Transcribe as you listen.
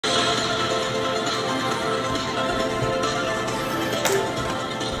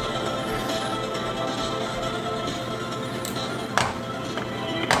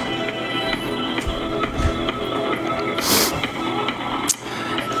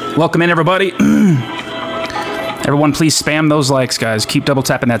Welcome in, everybody. Everyone, please spam those likes, guys. Keep double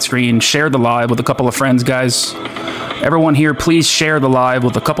tapping that screen. Share the live with a couple of friends, guys. Everyone here, please share the live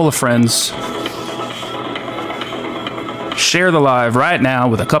with a couple of friends. Share the live right now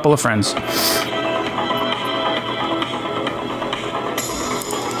with a couple of friends.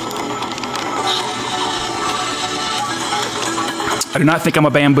 I do not think I'm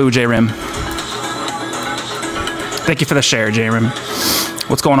a bamboo, J-Rim. Thank you for the share, J-Rim.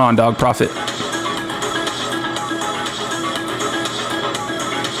 What's going on, Dog Prophet?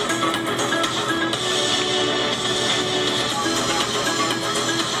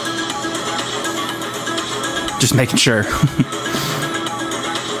 Just making sure.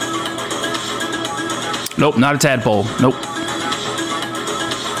 Nope, not a tadpole. Nope.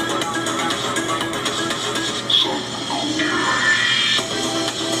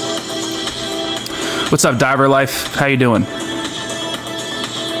 What's up, Diver Life? How you doing?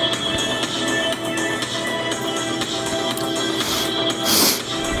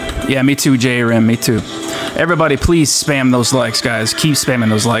 Yeah, me too, J-Rim, me too. Everybody, please spam those likes, guys. Keep spamming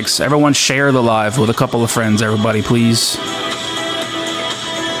those likes. Everyone share the live with a couple of friends, everybody, please.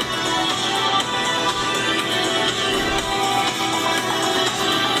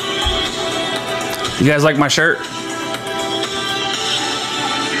 You guys like my shirt?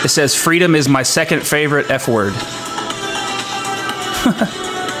 It says, freedom is my second favorite F word.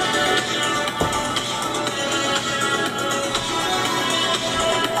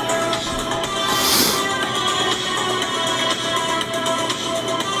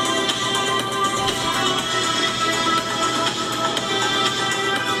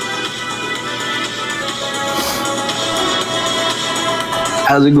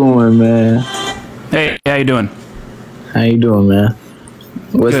 How's it going, man? Hey, how you doing? How you doing, man?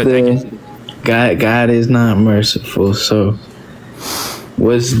 What's Good, God is not merciful. So,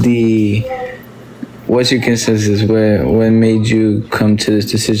 what's your consensus? What made you come to this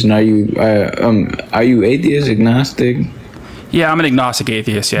decision? Are you atheist, agnostic? Yeah, I'm an agnostic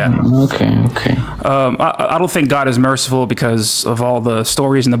atheist. Yeah. Okay. I don't think God is merciful because of all the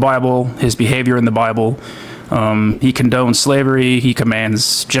stories in the Bible, his behavior in the Bible. He condones slavery. He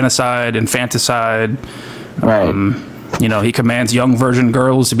commands genocide, infanticide. Right. You know, he commands young virgin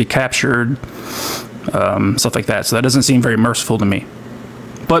girls to be captured, stuff like that. So that doesn't seem very merciful to me.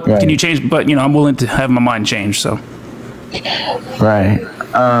 But right. Can you change? But you know, I'm willing to have my mind changed. So. Right.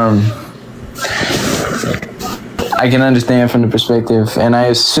 I can understand from the perspective, and I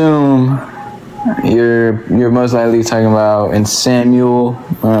assume you're most likely talking about in Samuel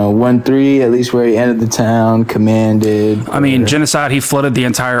 1:3, at least where he entered the town, commanded. I mean, genocide. He flooded the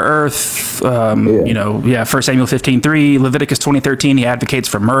entire earth. You know, yeah. 1 Samuel 15:3, Leviticus 20:13. He advocates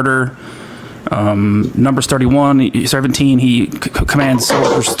for murder. Numbers 31:17. He commands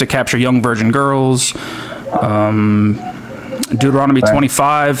soldiers to capture young virgin girls. Deuteronomy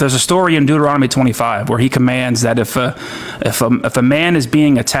 25. There's a story in Deuteronomy 25 where he commands that if a man is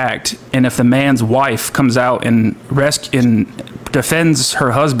being attacked and if the man's wife comes out and defends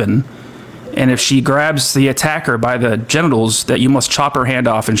her husband, and if she grabs the attacker by the genitals, that you must chop her hand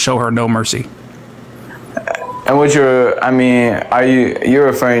off and show her no mercy. And you're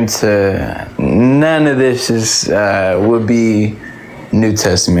referring to none of this would be New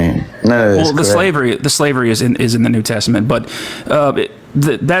Testament. None of this. Well, the slavery is in the New Testament, but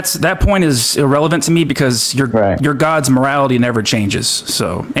that point is irrelevant to me because your God's morality never changes.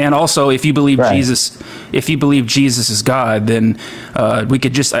 So, and also, if you believe Jesus is God, then I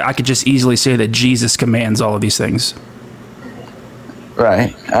could just easily say that Jesus commands all of these things.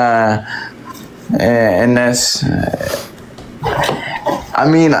 Right. And that's.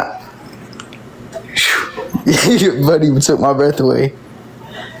 Buddy took my breath away.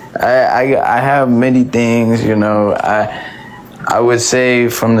 I have many things, you know. I would say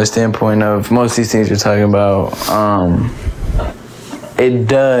from the standpoint of most of these things you're talking about, it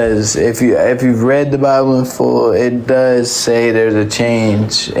does. If you've read the Bible in full, it does say there's a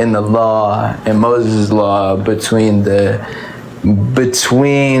change in the law, in Moses' law, between.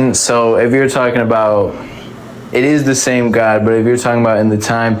 So if you're talking about, it is the same God, but if you're talking about in the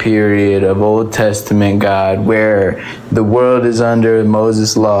time period of Old Testament God, where the world is under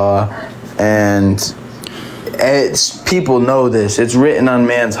Moses' law, and people know this, it's written on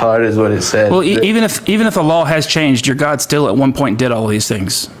man's heart, is what it says. Well, even if the law has changed, your God still at one point did all these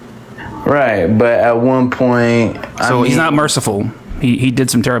things. Right, but at one point, he's not merciful. He did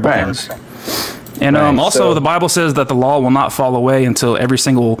some terrible things. And also, the Bible says that the law will not fall away until every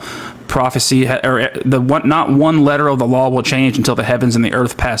single prophecy, not one letter of the law will change until the heavens and the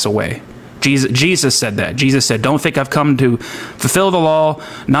earth pass away. Jesus said that. Jesus said, "Don't think I've come to fulfill the law.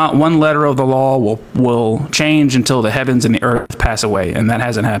 Not one letter of the law will change until the heavens and the earth pass away," and that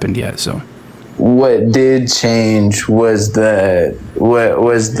hasn't happened yet. So, what did change was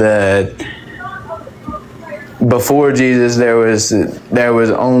before Jesus there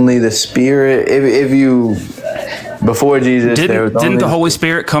was only the Spirit. If you before Jesus didn't the Holy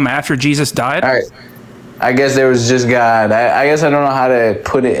Spirit come after Jesus died? All right. I guess there was just God. I guess I don't know how to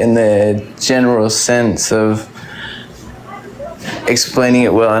put it in the general sense of explaining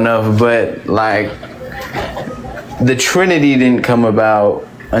it well enough, but like the Trinity didn't come about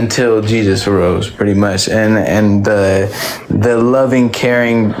until Jesus arose, pretty much, and the loving,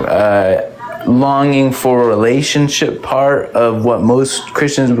 caring, longing for a relationship part of what most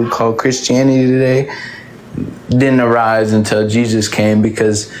Christians would call Christianity today didn't arise until Jesus came,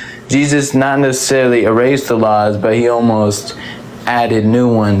 because Jesus not necessarily erased the laws, but he almost added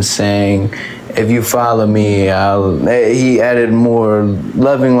new ones, saying, if you follow me, he added more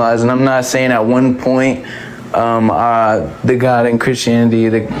loving laws. And I'm not saying at one point the God in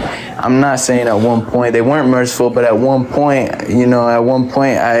Christianity, I'm not saying at one point they weren't merciful, but at one point,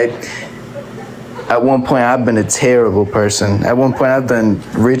 I've been a terrible person. At one point I've done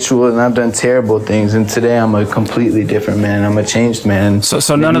rituals and I've done terrible things, and today I'm a completely different man. I'm a changed man. So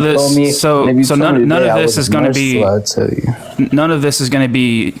none of this none of this is going to be, none of this is going to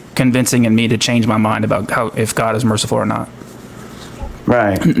be convincing in me to change my mind about if God is merciful or not.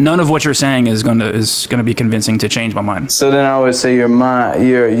 Right. None of what you're saying is going to be convincing to change my mind. So then I would say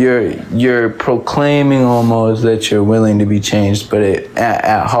you're proclaiming almost that you're willing to be changed, but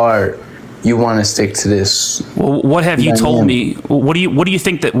at heart you want to stick to this. Well, what have you told me? What do you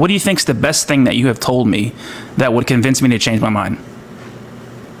think think's the best thing that you have told me that would convince me to change my mind?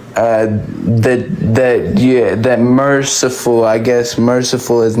 That merciful, I guess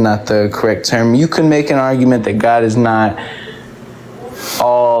merciful is not the correct term. You can make an argument that God is not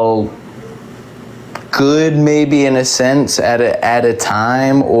all good, maybe in a sense, at a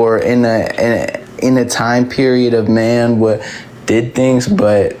time, or in a time period of man what did things,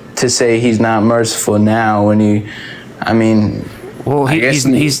 but to say he's not merciful now when he's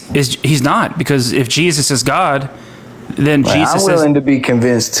not, because if Jesus is God, then Jesus I'm willing to be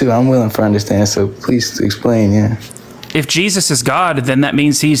convinced too. I'm willing to understand, so please explain. Yeah, if Jesus is God, then that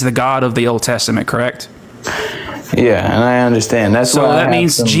means he's the God of the Old Testament, correct? Yeah, and I understand. That's so that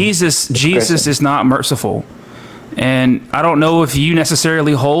means Jesus is not merciful. And I don't know if you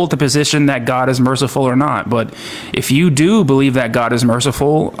necessarily hold the position that God is merciful or not, but if you do believe that God is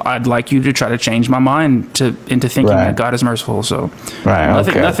merciful, I'd like you to try to change my mind into thinking that God is merciful. So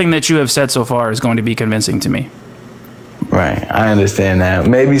nothing that you have said so far is going to be convincing to me. Right, I understand that.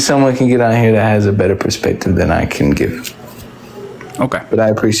 Maybe someone can get on here that has a better perspective than I can give. Okay. But I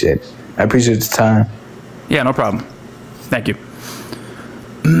appreciate it. I appreciate the time. Yeah, no problem. Thank you.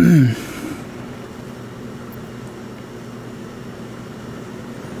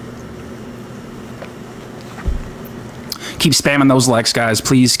 Keep spamming those likes, guys.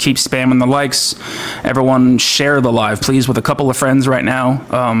 Please keep spamming the likes. Everyone share the live, please, with a couple of friends right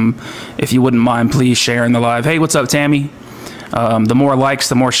now. If you wouldn't mind, please sharing the live. Hey, what's up, Tammy? The more likes,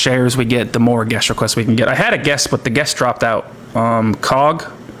 the more shares we get, the more guest requests we can get. I had a guest, but the guest dropped out.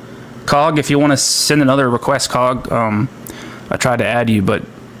 Cog, if you want to send another request, Cog. I tried to add you, but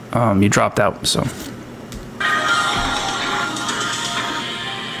you dropped out, so.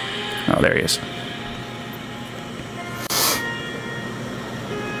 Oh, there he is.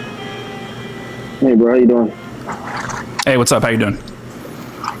 Hey, bro, how you doing? Hey, what's up? How you doing?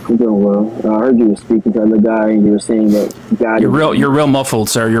 I'm doing well. I heard you were speaking to the guy, and you were saying that God. You're real muffled,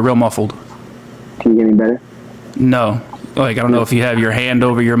 sir. You're real muffled. Can you hear me better? No. Like, I don't know if you have your hand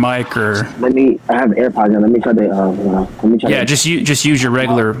over your mic or. I have AirPods on. Let me try to. Yeah, just use your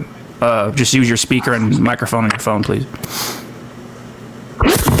regular. Just use your speaker and microphone on your phone, please.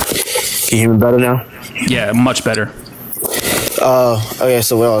 Can you hear me better now? Yeah, much better. Okay,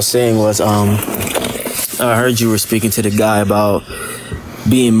 so what I was saying was, I heard you were speaking to the guy about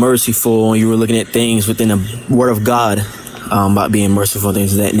being merciful, and you were looking at things within the Word of God, about being merciful,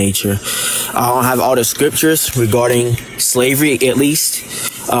 things of that nature. I don't have all the scriptures regarding slavery, at least,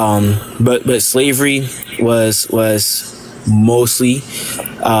 but slavery was mostly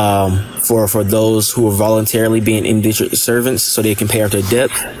for those who were voluntarily being indentured servants, so they can pay off their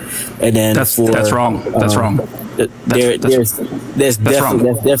debt. And then that's wrong. That's wrong. There's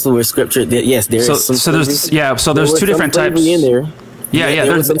definitely where scripture. Yes, there is. So there's two different types in there. Yeah.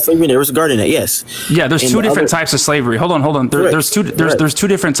 There was some slavery. There was regarding that. Yes. Yeah, there's And two the different other- types of slavery. Hold on. There's two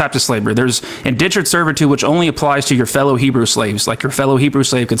different types of slavery. There's indentured servitude, which only applies to your fellow Hebrew slaves. Like your fellow Hebrew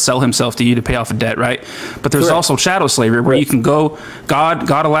slave could sell himself to you to pay off a debt, right? But there's Correct. also chattel slavery, where you can go. God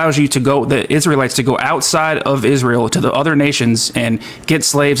allows you to go. The Israelites to go outside of Israel to the other nations and get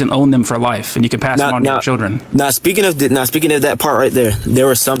slaves and own them for life, and you can pass them on to your children. Now speaking of that part right there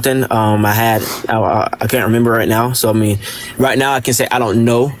was something I can't remember right now. So I mean, right now I can say I don't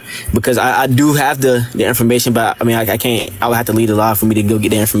know, because I do have the information, but I mean I can't. I would have to lead a lot for me to go get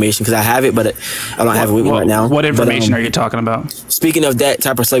the information, because I have it, but I don't have it with me right now. What information are you talking about? Speaking of that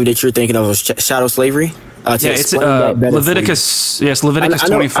type of slavery that you're thinking of, shadow slavery. It's Leviticus. Yes, Leviticus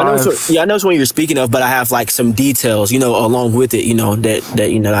 25. I know it's what you're speaking of, but I have like some details, along with it,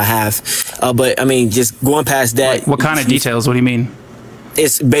 that I have. But I mean, just going past that. What kind of details? What do you mean?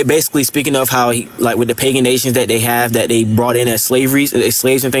 It's basically speaking of how, like with the pagan nations that they have, that they brought in as slaves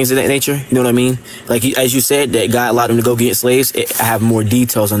and things of that nature. You know what I mean? Like as you said, that God allowed them to go get slaves. I have more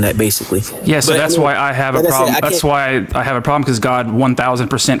details on that, basically. Yeah, so that's why I have a problem. That's why I have a problem, because God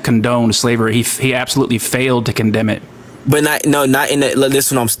 1000% condoned slavery. He absolutely failed to condemn it. But not in that.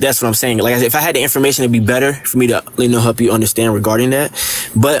 That's what I'm saying. Like I said, if I had the information, it'd be better for me to help you understand regarding that.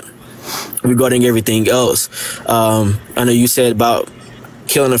 But regarding everything else, I know you said about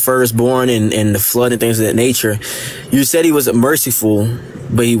killing the firstborn and the flood and things of that nature. You said he wasn't merciful,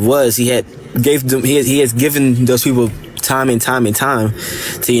 but he has given those people time and time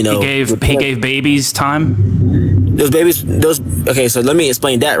to he gave babies time. Okay, so let me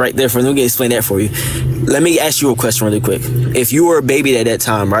explain that right there. Let me explain that for you. Let me ask you a question really quick. If you were a baby at that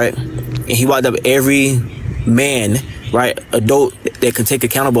time, right, and he walked up every man, right, adult that can take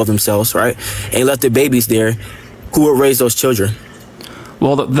accountable of themselves, right, and left the babies there, who would raise those children?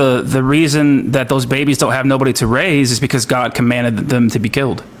 Well, the reason that those babies don't have nobody to raise is because God commanded them to be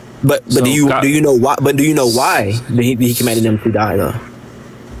killed. But do you know why? But do you know why he commanded them to die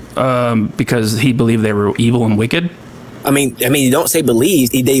though? Because he believed they were evil and wicked. I mean, you don't say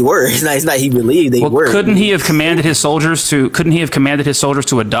believed. They were. It's not. He believed they were. Couldn't he have commanded his soldiers to? Couldn't he have commanded his soldiers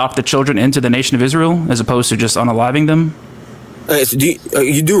to adopt the children into the nation of Israel, as opposed to just unaliving them? So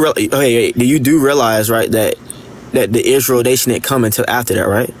you do realize, right, that the Israel nation didn't come until after that,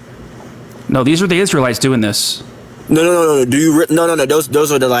 right? No, these are the Israelites doing this. No.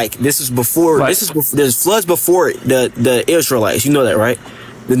 Those are this is before. Right. There's floods before the Israelites. You know that, right?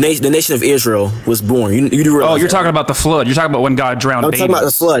 The nation of Israel was born. You do realize. Oh, you're talking about the flood. You're talking about when God drowned babies. I'm talking about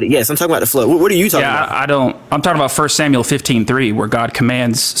the flood. Yes, I'm talking about the flood. What are you talking about? I don't. I'm talking about 1 Samuel 15:3, where God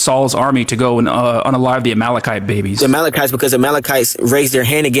commands Saul's army to go and unalive the Amalekite babies. The Amalekites, because the Amalekites raised their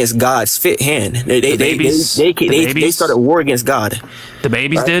hand against God's hand. They started war against God. The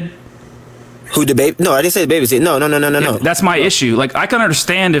babies, right? Did? Who the baby? No, I didn't say the babies did. No. Yeah, that's my issue. Like, I can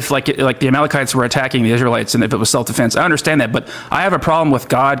understand if like the Amalekites were attacking the Israelites and if it was self-defense. I understand that, but I have a problem with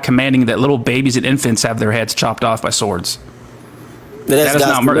God commanding that little babies and infants have their heads chopped off by swords.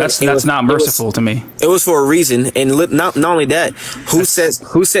 That's not merciful to me. It was for a reason, and not only that. Who says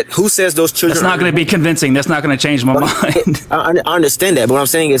those children? That's not going to be convincing. That's not going to change my mind. I understand that, but what I'm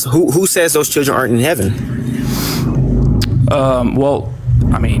saying is, who says those children aren't in heaven? Well,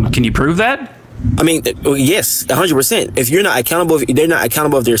 I mean, can you prove that? I mean, yes, 100%. If you're not accountable, if they're not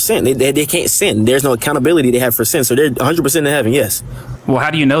accountable of their sin, they can't sin. There's no accountability they have for sin, so they're 100% in heaven. Yes. Well, how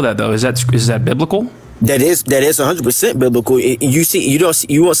do you know that though? Is that biblical? That is 100% biblical.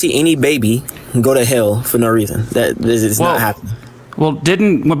 You won't see any baby go to hell for no reason. That is not happening. Well,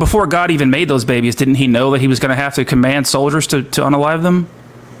 before God even made those babies, didn't he know that he was going to have to command soldiers to unalive them?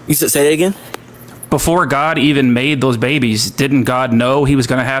 You said, say that again? Before God even made those babies, didn't God know he was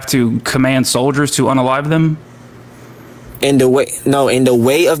going to have to command soldiers to unalive them? In the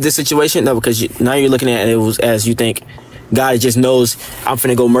way of this situation, no, because now you're looking at it as you think God just knows I'm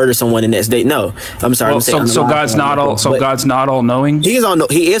finna go murder someone the next day. No, I'm sorry. Well, so God's not all. So God's not all knowing. He is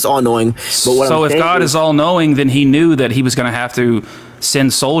all knowing. So if God is all knowing, then he knew that he was going to have to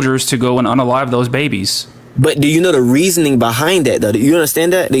send soldiers to go and unalive those babies. But do you know the reasoning behind that, though? Do you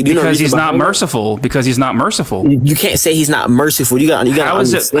understand that? Because he's not merciful. Because he's not merciful. You can't say he's not merciful. You got. How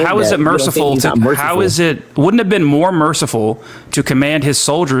is it merciful? How is it? Wouldn't it have been more merciful to command his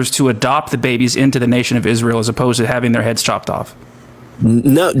soldiers to adopt the babies into the nation of Israel as opposed to having their heads chopped off?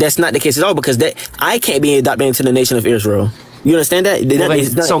 No, that's not the case at all. Because I can't be adopted into the nation of Israel. You understand that?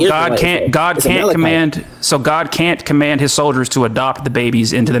 God can't command his soldiers to adopt the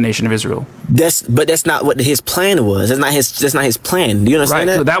babies into the nation of Israel. But that's not what his plan was. That's not his plan. Do you understand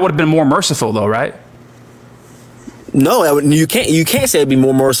that? So that would have been more merciful though, right? No, you can't. You can't say it'd be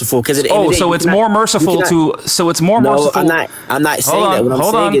more merciful because so it's more merciful to. So it's more merciful. I'm not saying that. What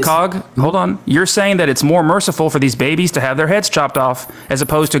Hold I'm on, Cog. Hold on. You're saying that it's more merciful for these babies to have their heads chopped off, as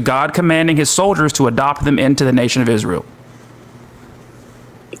opposed to God commanding His soldiers to adopt them into the nation of Israel.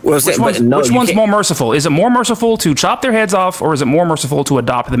 Well, which one's more merciful? Is it more merciful to chop their heads off, or is it more merciful to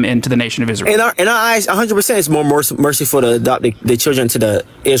adopt them into the nation of Israel? In our eyes, 100%, it's more merciful to adopt the children to the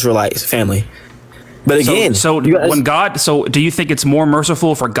Israelites family. But again, so do you think it's more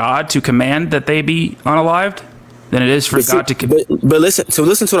merciful for God to command that they be unalived than it is for God to? But listen to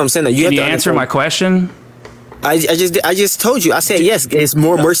what I'm saying. That Can you answer my question? I just told you. I said yes. It's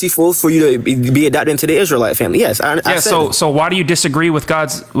more merciful for you to be adopted into the Israelite family. Yes. So why do you disagree with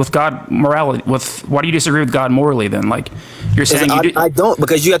God morality? Why do you disagree with God morally then? Like you're saying I don't,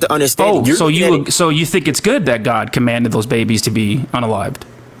 because you have to understand. So you think it's good that God commanded those babies to be unalived?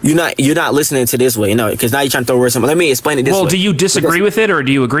 You're not listening to this way, because now you're trying to throw words. Let me explain it this way. Well, do you disagree with it, or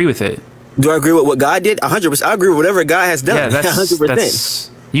do you agree with it? Do I agree with what God did? 100%. I agree with whatever God has done. Yeah, that's 100%.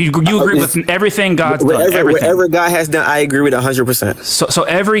 You agree with everything God's done. Whatever God has done, I agree with 100%. So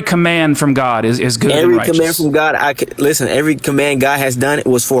every command from God is good and righteous. Every command from God, every command God has done, it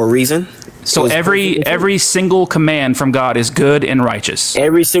was for a reason. So every single command from God is good and righteous.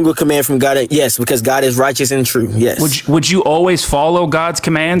 Every single command from God, yes, because God is righteous and true. Yes. Would you always follow God's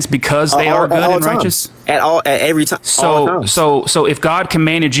commands because they are good and righteous? At every time. So if God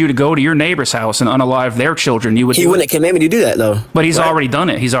commanded you to go to your neighbor's house and unalive their children, you would. He wouldn't command me to do that though. But He's already done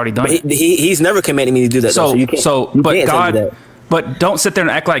it. He's already done it. He's never commanded me to do that. But God. But don't sit there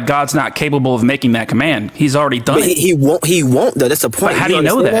and act like God's not capable of making that command. He's already done it. He won't though. That's the point. But how do you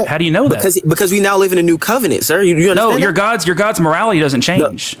know that? How do you know that? Because we now live in a new covenant, sir. You understand? No, your God's morality doesn't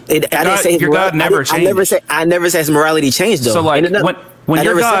change. I didn't say your God never changed. I never said his morality changed though. So like when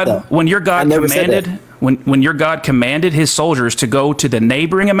your God commanded His soldiers to go to the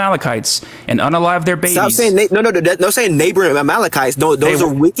neighboring Amalekites and unalive their babies. Stop saying no saying neighboring Amalekites. No, those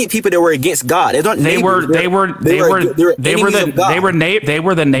are wicked people that were against God. They were the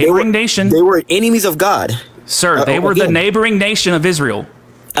neighboring nation. They were enemies of God. Sir, they were the neighboring nation of Israel.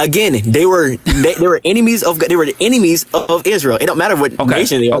 Again, they were enemies of God. They were the enemies of Israel. It don't matter what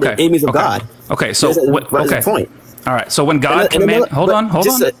nation they are. They're enemies of God. Okay, so that's the point. All right. So when God commanded, hold on,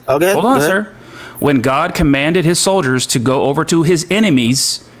 sir. When God commanded His soldiers to go over to His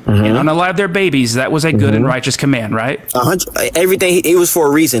enemies and unalive their babies, that was a good and righteous command, right? Everything, it was for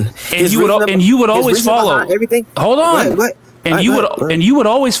a reason. And you would always follow everything. Hold on. You would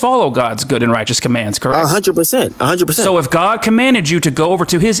always follow God's good and righteous commands, correct? 100%. 100%. So if God commanded you to go over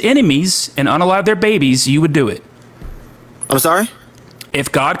to His enemies and unalive their babies, you would do it. I'm sorry?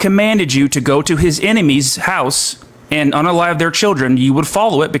 If God commanded you to go to His enemy's house and unalive their children, you would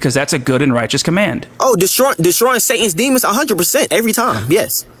follow it because that's a good and righteous command. Oh, destroying Satan's demons 100% every time.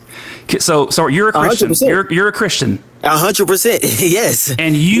 Yes. So you're a Christian. 100%. You're a Christian. 100%. Yes.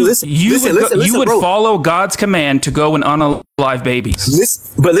 And you would follow God's command to go and unalive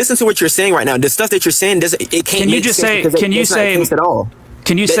babies. But listen to what you're saying right now. The stuff that you're saying can't. Can you just say? Can you say at all?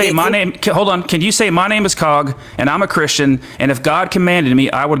 Can you say my name? Hold on. Can you say my name is Cog and I'm a Christian, and if God commanded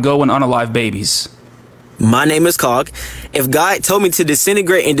me, I would go and unalive babies? My name is Cog. If God told me to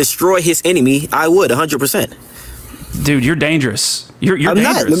disintegrate and destroy His enemy, I would 100%. Dude, you're dangerous. You're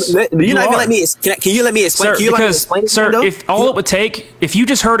dangerous. You're not even let me. Can you let me explain? Sir, if all it would take, if you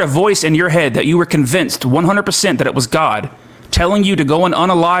just heard a voice in your head that you were convinced 100% that it was God telling you to go and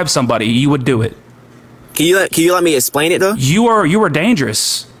unalive somebody, you would do it. Can you let me explain it though? You are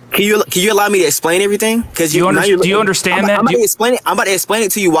dangerous. Can you allow me to explain everything? Because do you understand that? I'm about to explain it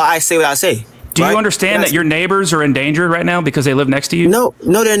to you why I say what I say. Do you understand that your neighbors are endangered right now because they live next to you? No,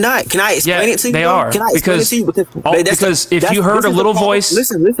 they're not. Can I explain it to you? They are. Can I explain it to you? Because if you heard a little voice,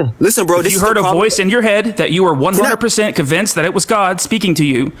 listen, bro. If you heard a voice in your head that you were 100% convinced that it was God speaking to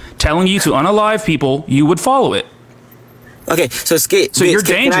you, telling you to unalive people, you would follow it. Okay, so you're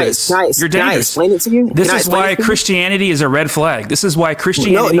dangerous. You're dangerous. Can I explain it to you? This is why Christianity is a red flag. This is why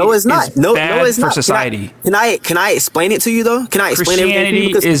Christianity is bad for society. Can I explain it to you though? Can I explain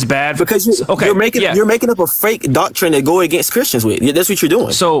Christianity is bad because you're making up a fake doctrine to go against Christians with. That's what you're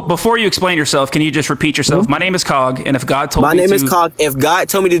doing. So before you explain yourself, can you just repeat yourself? My name is Cog, and if God told me to... My name is Cog. If God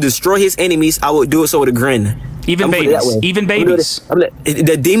told me to destroy His enemies, I would do it so with a grin. Even babies. Even babies.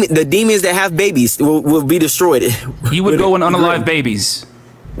 The demons that have babies will be destroyed. You would go and unalive babies.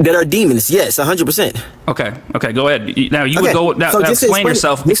 that are demons. Yes, 100%. Okay, go ahead. Now you Okay. would go. Now, So just explain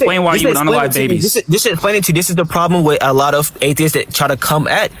yourself. Explain why you would unalive babies. Just explain it to you. This is the problem with a lot of atheists that try to come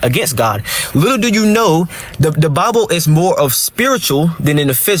against God. Little do you know, the Bible is more of spiritual than in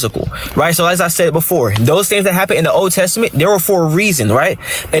the physical, right? So as I said before, those things that happen in the Old Testament, they were for a reason, right?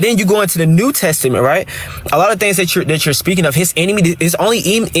 And then you go into the New Testament, right? A lot of things that you're speaking of, his only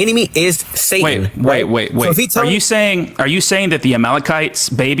enemy is Satan. Wait. So are you saying that the Amalekites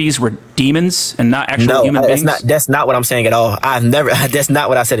babies were demons and not actual human beings? That's not what I'm saying at all. That's not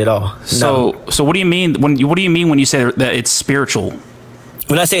what I said at all. So what do you mean when you say that it's spiritual?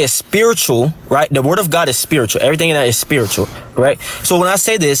 When I say it's spiritual, right? The word of God is spiritual. Everything in that is spiritual, right? So when I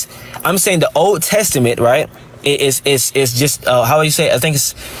say this, I'm saying the Old Testament, right? It's just how do you say it? I think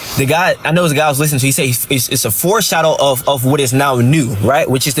it's the guy. I know it's the guy I was listening to. He said it's a foreshadow of what is now new, right?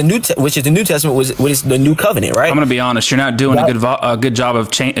 Which is the New Testament, which is the new covenant, right? I'm gonna be honest. You're not doing a good job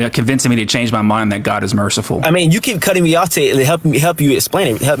of convincing me to change my mind that God is merciful. I mean, you keep cutting me off to help you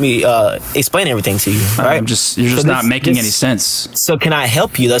explain it. Help me explain everything to you, right? You're just not making any sense. So can I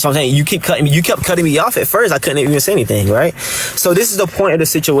help you? That's what I'm saying. You kept cutting me off at first. I couldn't even say anything, right? So this is the point of the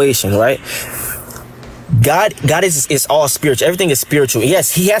situation, right? God is all spiritual. Everything is spiritual.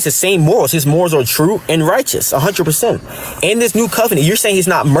 Yes, he has the same morals. His morals are true and righteous, 100%. In this new covenant, you're saying he's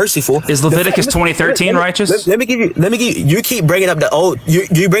not merciful. Is Leviticus 20:13 righteous? Let me give you. You keep bringing up the old.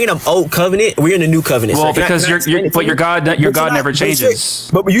 You bringing up old covenant. We're in the new covenant. Well, because your God never changes.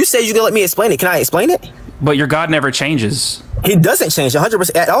 But you say you're gonna let me explain it. Can I explain it? But your God never changes. He doesn't change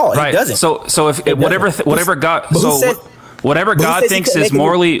 100% at all. Right. He doesn't. So if whatever God Whatever God thinks is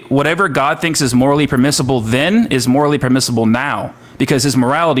morally permissible then is morally permissible now, because his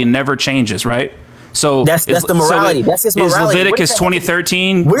morality never changes, right? So that's the morality. That's his morality. Is Leviticus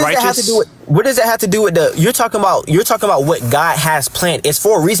 20:13 righteous? What does that have to do with the? You're talking about what God has planned. It's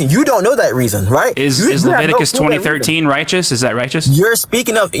for a reason. You don't know that reason, right? Is Leviticus 20:13 righteous? Is that righteous? You're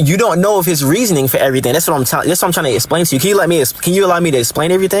speaking of. You don't know of his reasoning for everything. That's what I'm trying to explain to you. Can you allow me to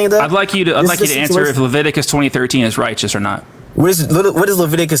explain everything though? I'd like you to answer if Leviticus 20:13 is righteous or not. What does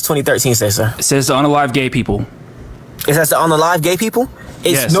Leviticus 20:13 say, sir? It says to unalive gay people. It says to unalive gay people?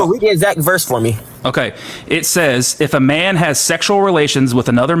 Read the exact verse for me. Okay. It says, if a man has sexual relations with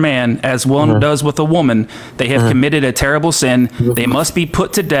another man, as one does with a woman, they have committed a terrible sin. They must be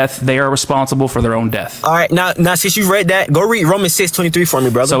put to death. They are responsible for their own death. All right. Now since you read that, go read Romans 6:23 for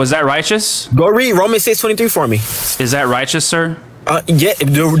me, brother. So is that righteous? Go read Romans 6:23 for me. Is that righteous, sir? Yeah,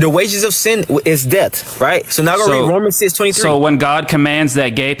 the wages of sin is death, right? So now go read Romans 6:23. So when God commands that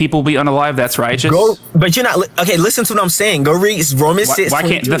gay people be unalive, that's righteous? But you're not, okay, listen to what I'm saying. Go read Romans 6:23. Why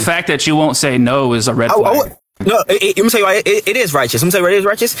can't, the fact that you won't say no is a red flag. No, let me tell you why it is righteous. Let me tell you why it is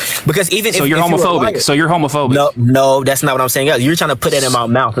righteous. Because even so, you're homophobic. So you're homophobic. No, that's not what I'm saying. You're trying to put that in my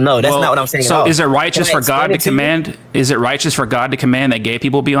mouth. No, that's not what I'm saying. So is it righteous for God to command? Is it righteous for God to command that gay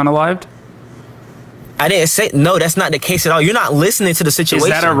people be unalived? I didn't say no. That's not the case at all. You're not listening to the situation.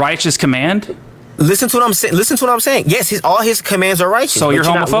 Is that a righteous command? Listen to what I'm saying. Listen to what I'm saying. Yes, all his commands are righteous. So you're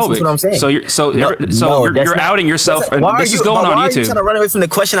homophobic. To what I'm saying. You're outing yourself. This is going on YouTube. Why are you trying to run away from the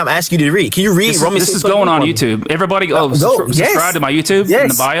question I'm asking you to read? Can you read Romans 6:23? This is going on YouTube. Everybody, subscribe to my YouTube in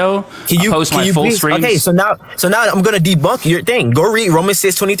the bio. I post my full streams. Okay, so now I'm going to debunk your thing. Go read Romans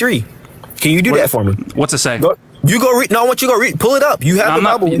 6:23. Can you do that for me? What's it say? You go read. No, I want you to go read. Pull it up. You have the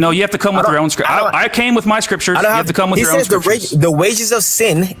Bible. No, you have to come with your own scripture. I came with my scriptures. You have to come with your own scriptures. The wages of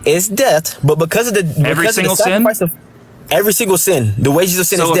sin is death, but because of the every single sin, every single sin, the wages of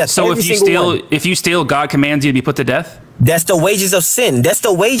sin is death. So if you steal, God commands you to be put to death. That's the wages of sin. That's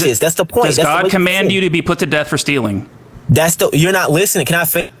the wages. That's the point. Does God command you to be put to death for stealing? You're not listening. Can I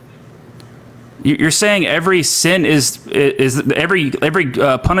finish? You're saying every sin is every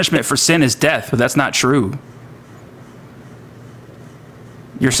punishment for sin is death, but that's not true.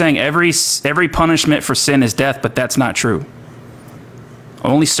 You're saying every punishment for sin is death, but that's not true.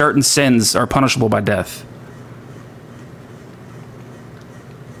 Only certain sins are punishable by death.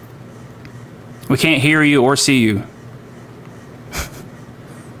 We can't hear you or see you.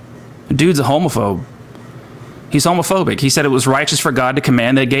 Dude's a homophobe. He's homophobic. He said it was righteous for God to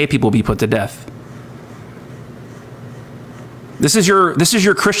command that gay people be put to death. This is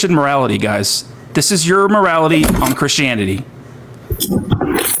your Christian morality, guys. This is your morality on Christianity.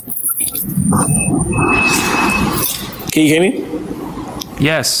 Can you hear me?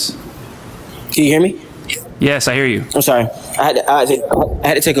 Yes. Can you hear me? Yes, I hear you. I'm sorry. I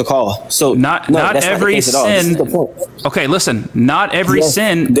had to take a call. So not every sin. Okay, listen. Not every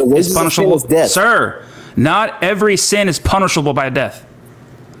sin is punishable. Sir, not every sin is punishable by death.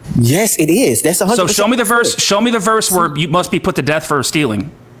 Yes, it is. That's 100%. So show me the verse. Show me the verse where you must be put to death for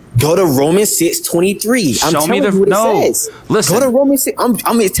stealing. Go to Romans 6:23. Show me the Listen. Go to Romans 6.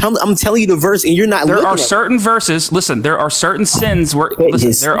 I'm telling you the verse, and you're not. There are certain verses. Listen, there are certain sins where.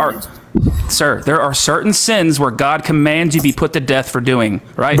 Listen, there are. Sir, there are certain sins where God commands you be put to death for doing,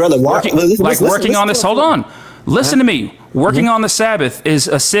 right? Brother, working on this. Hold on. Listen to me. Working on the Sabbath is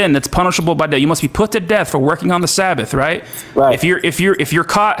a sin that's punishable by death. You must be put to death for working on the Sabbath, right? Right. If you're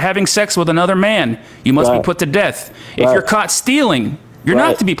caught having sex with another man, you must be put to death. If you're caught stealing, you're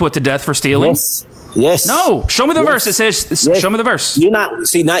not to be put to death for stealing. Yes. No. Show me the verse. It says. Show me the verse. You're not.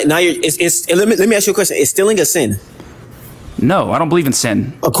 See now you're. Let me ask you a question. Is stealing a sin? No, I don't believe in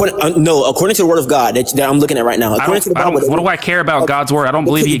sin. According to the Word of God that I'm looking at right now. According to the Bible, what do I care about God's Word? I don't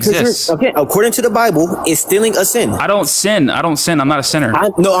believe He exists. Okay, according to the Bible, is stealing a sin? I don't sin. I'm not a sinner.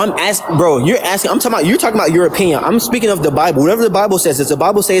 I'm asking, bro. You're asking. You're talking about your opinion. I'm speaking of the Bible. Whatever the Bible says, does the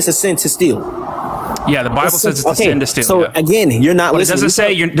Bible say it's a sin to steal? Yeah, the Bible says it's a sin to steal. So again, you're not listening.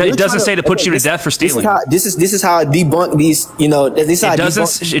 It doesn't say to put you to death for stealing. This is how I debunk these. It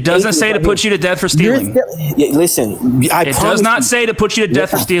doesn't say to put you to death for stealing. Listen, it does not say to put you to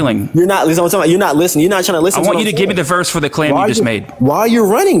death for stealing. You're not listening. You're not listening. You're not trying to listen. I want you to give me the verse for the claim you just made. Why are you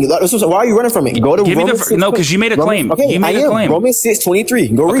running? Why are you running from it? Go to Romans 6. No, because you made a claim. Okay, you made a claim. Romans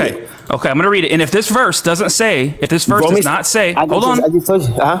 6:23. Go read it. Okay, I'm going to read it. And if this verse does not say, hold on.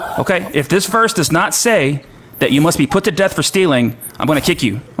 Okay, if this verse does not say that you must be put to death for stealing, I'm going to kick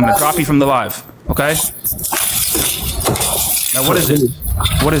you. I'm going to drop you from the live. Okay? Now, what is it?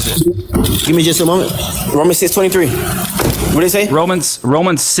 What is it? Give me just a moment. Romans 6:23. What did it say? Romans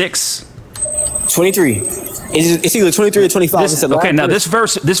 6:23. It's either 23 or 25. Now this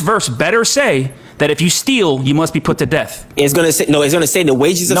verse better say that if you steal, you must be put to death. It's gonna say no. It's gonna say the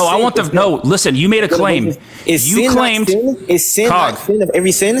wages of sin. Listen. You made a claim. You claimed. Is sin not sin of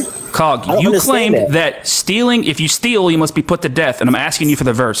every sin? Cog. You claimed that stealing. If you steal, you must be put to death. And I'm asking you for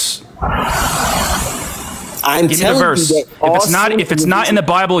the verse. I'm Give me the verse. If it's not in the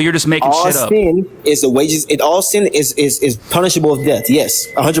Bible, you're just making shit up. All sin is the wages. All sin is punishable with death. Yes,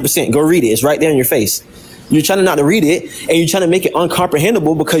 100%. Go read it. It's right there in your face. You're trying not to read it, and you're trying to make it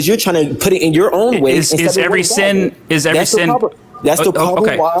uncomprehendable because you're trying to put it in your own way. Is every sin? That's the problem.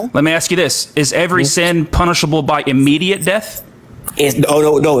 Okay. Let me ask you this: is every sin punishable by immediate death?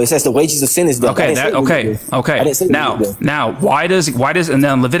 No. It says the wages of sin is death. Okay. Now, why does and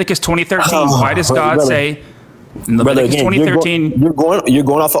then Leviticus 20:13? Why does God say? In Leviticus 20:13, you're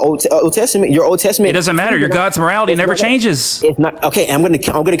going off of Old Testament. Your Old Testament. It doesn't matter. Your God's morality never changes. It's not okay. I'm going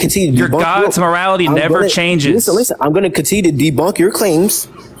to continue. Your God's morality never changes. Listen. I'm going to continue to debunk your claims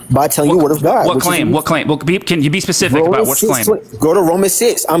by telling you the Word of God. What claim? What claim? Well, can you be specific about which claim? Go to Romans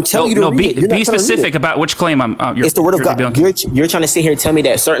 6. I'm telling you to read it. Be specific about which claim. It's the Word of God. You're trying to sit here and tell me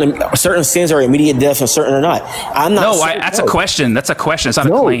that certain sins are immediate death and certain are not. I'm not. No, that's a question. That's a question. It's not a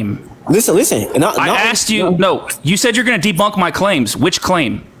claim. Listen. I asked you. No, you said you're going to debunk my claims. Which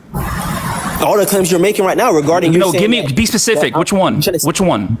claim? All the claims you're making right now regarding. No, be specific. Which one? Which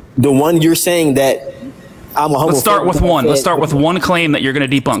one? The one you're saying that I'm a homophobe. Let's start with one. Let's start with one claim that you're going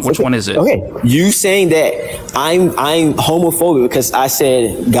to debunk. Which one is it? Okay, you saying that I'm homophobic because I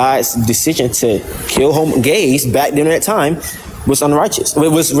said God's decision to kill gays back then at that time was unrighteous. It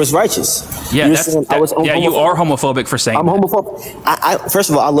was righteous. Yeah, you are homophobic for saying. I'm homophobic.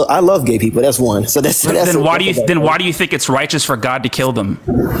 First of all, I love gay people. That's one. So then why do you think it's righteous for God to kill them?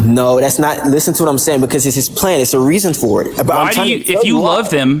 No, that's not. Listen to what I'm saying because it's His plan. It's a reason for it. If you love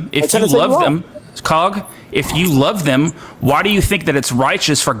them, Cog, if you love them, why do you think that it's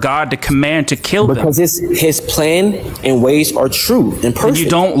righteous for God to command to kill them? Because His plan and ways are true and perfect. And you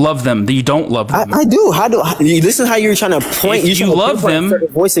don't love them. You don't love them. I do. You listen how you're trying to point. If you love them,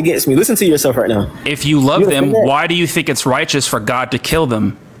 voice against me. Listen to yourself right now. If you love them, why do you think it's righteous for God to kill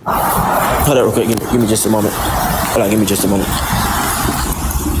them? Hold on, real quick. Give me just a moment. Hold on, give me just a moment.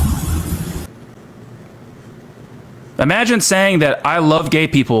 Imagine saying that I love gay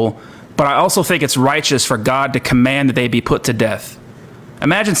people, but I also think it's righteous for God to command that they be put to death.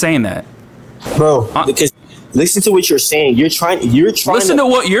 Imagine saying that. Bro, because listen to what you're saying. You're trying Listen to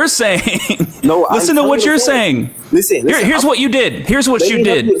what you're saying. No, listen to what you're saying. Listen. Here's what you did. Here's what you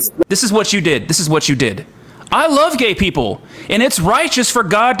did. This is what you did. This is what you did. I love gay people, and it's righteous for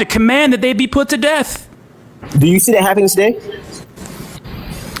God to command that they be put to death. Do you see that happening today?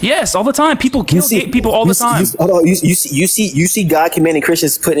 Yes, all the time. People kill gay people all the time. You see God commanding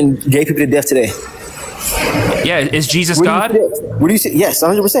Christians putting gay people to death today. Yeah, is Jesus God? Where do you see? Yes,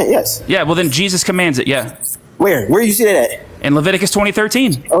 100%. Yes. Yeah, well then Jesus commands it. Yeah. Where do you see that at? In Leviticus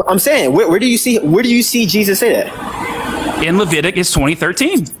 20:13. I'm saying, where do you see Jesus say that? In Leviticus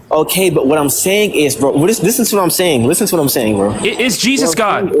 20:13. Okay, but what I'm saying is, bro, listen to what I'm saying. Listen to what I'm saying, bro. Is Jesus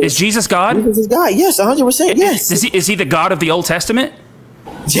God? Is Jesus God? Jesus is God. Yes, 100%. Yes. Is he the God of the Old Testament?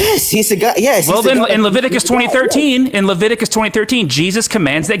 Yes, he's the God. Yes. Well, then in Leviticus 20:13, yes. in Leviticus 20:13, Jesus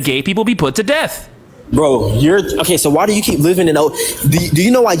commands that gay people be put to death. Bro, okay. So why do you keep living in? Do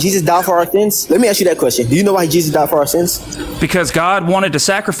you know why Jesus died for our sins? Let me ask you that question. Do you know why Jesus died for our sins? Because God wanted to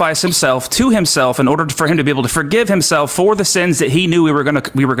sacrifice himself to himself in order for him to be able to forgive himself for the sins that he knew we were gonna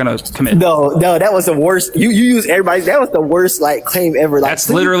commit. No, that was the worst. You use everybody. That was the worst claim ever. That's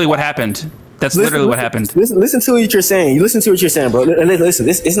literally what happened. That's literally what happened. Listen to what you're saying. You listen to what you're saying, bro. Listen,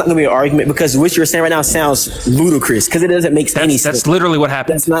 it's not going to be an argument because what you're saying right now sounds ludicrous because it doesn't make any sense. That's literally what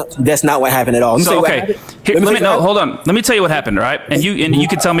happened. That's not what happened at all. So, okay, hold on. Let me tell you what happened, right? And you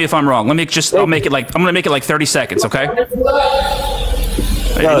can tell me if I'm wrong. I'm gonna make it like 30 seconds, okay?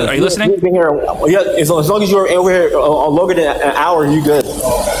 Are you listening? Yeah, as long as you're over here longer than an hour, you good.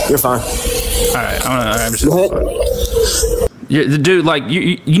 You're fine. All right, I'm just. Dude, like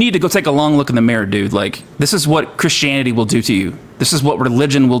you need to go take a long look in the mirror, dude. Like this is what Christianity will do to you. This is what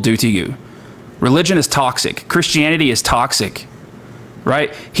religion will do to you. Religion is toxic. Christianity is toxic,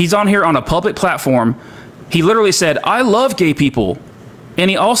 right? He's on here on a public platform. He literally said, "I love gay people," and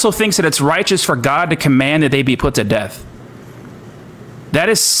he also thinks that it's righteous for God to command that they be put to death.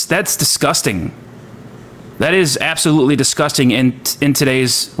 That's disgusting. That is absolutely disgusting in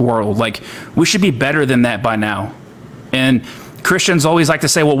today's world. Like we should be better than that by now. And Christians always like to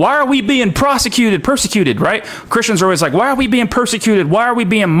say, well, why are we being persecuted, right? Christians are always like, why are we being persecuted? Why are we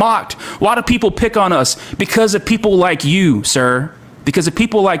being mocked? Why do people pick on us? Because of people like you, sir. Because of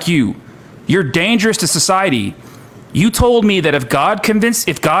people like you. You're dangerous to society. You told me that if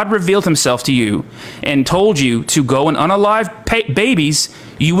God revealed himself to you and told you to go and unalive babies,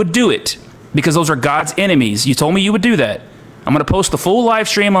 you would do it. Because those are God's enemies. You told me you would do that. I'm going to post the full live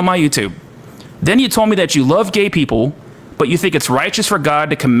stream on my YouTube. Then you told me that you love gay people, but you think it's righteous for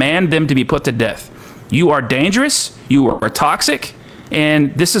God to command them to be put to death. You are dangerous, you are toxic,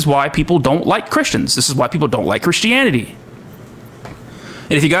 and this is why people don't like Christians. This is why people don't like Christianity.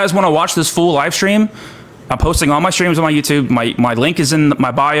 And if you guys want to watch this full live stream, I'm posting all my streams on my YouTube. My link is in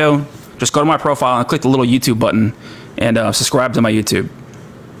my bio. Just go to my profile and click the little YouTube button and subscribe to my YouTube.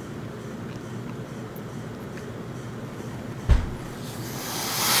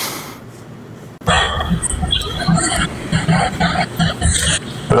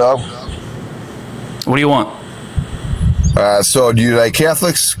 Hello? What do you want? So do you like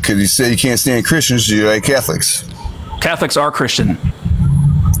Catholics? Because you say you can't stand Christians. Do you like Catholics? Catholics are Christian.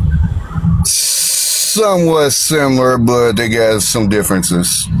 Somewhat similar, but they got some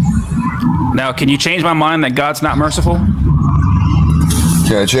differences. Now, can you change my mind that God's not merciful?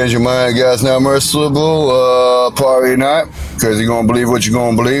 Can I change your mind? God's not merciful? Probably not, because you're going to believe what you're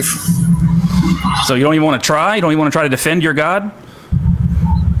going to believe. So you don't even want to try? You don't even want to try to defend your God?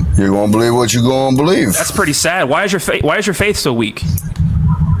 You're going to believe what you're going to believe. That's pretty sad. Why is your faith so weak?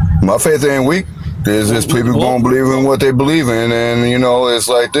 My faith ain't weak. There's just people going to believe in what they believe in, and, you know, it's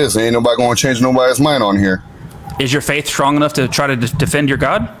like this. Ain't nobody going to change nobody's mind on here. Is your faith strong enough to try to defend your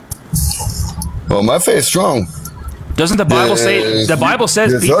God? Well, my faith's strong. Doesn't the Bible say, the Bible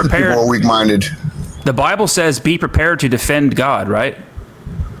says be prepared. People are weak-minded. The Bible says be prepared to defend God, right?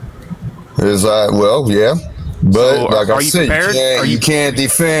 Well, yeah. But So like I are you said, prepared? you can't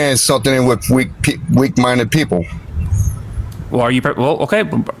defend something with weak-minded people. Well, well, okay.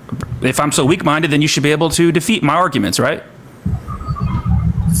 If I'm so weak-minded, then you should be able to defeat my arguments, right?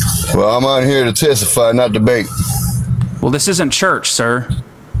 Well, I'm out here to testify, not debate. Well, this isn't church, sir.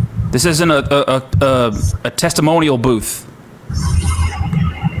 This isn't a testimonial booth.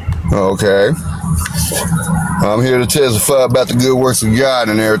 Okay. I'm here to testify about the good works of God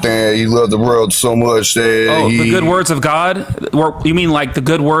and everything. He loved the world so much that the good words of God? You mean like the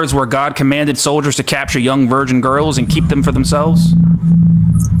good words where God commanded soldiers to capture young virgin girls and keep them for themselves?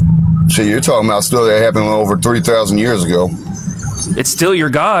 See, you're talking about stuff that happened over 3,000 years ago. It's still your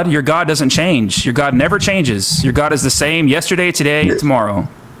God. Your God doesn't change. Your God never changes. Your God is the same yesterday, today, and tomorrow.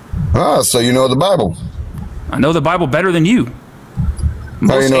 Ah, so you know the Bible. I know the Bible better than you.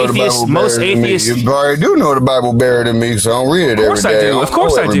 Most atheists. You probably do know the Bible better than me, so I don't read it every day. Of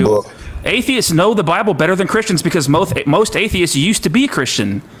course I do. Book. Atheists know the Bible better than Christians because most atheists used to be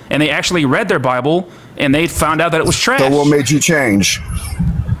Christian, and they actually read their Bible, and they found out that it was trash. So what made you change?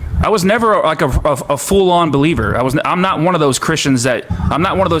 I was never like a full-on believer. I'm not one of those Christians I'm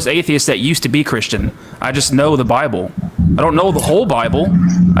not one of those atheists that used to be Christian. I just know the Bible. I don't know the whole Bible,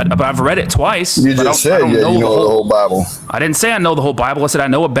 but I've read it twice. You just said you know the whole Bible. I didn't say I know the whole Bible. I said I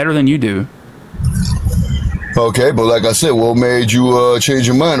know it better than you do. Okay, but like I said, what made you change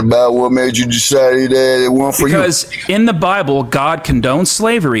your mind about what made you decide that it wasn't for you? Because in the Bible, God condones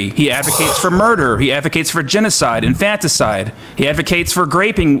slavery. He advocates for murder. He advocates for genocide, infanticide. He advocates for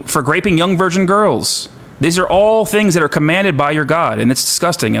graping young virgin girls. These are all things that are commanded by your God, and it's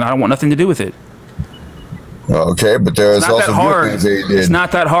disgusting, and I don't want nothing to do with it. Okay, but there's also good things that he did. It's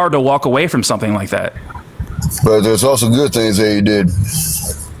not that hard to walk away from something like that. But there's also good things that he did.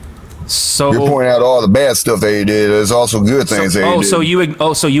 So you're pointing out all the bad stuff that he did. There's also good things that he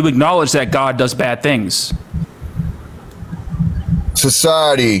did. So you acknowledge that God does bad things.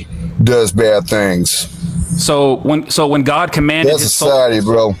 Society does bad things. So when God commanded that's society,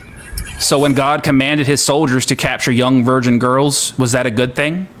 bro. So when God commanded his soldiers to capture young virgin girls, was that a good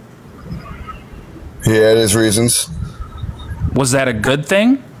thing? He had his reasons. Was that a good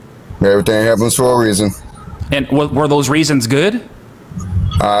thing? Everything happens for a reason. And were those reasons good?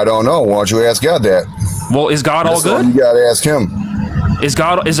 I don't know. Why don't you ask God that? Well, is God all good? You gotta ask him.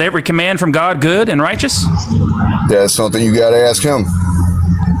 Is every command from God good and righteous? That's something you gotta ask him.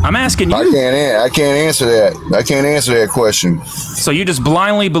 I'm asking you. I can't answer that. I can't answer that question. So you just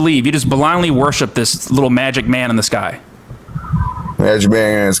blindly believe, you just blindly worship this little magic man in the sky. Magic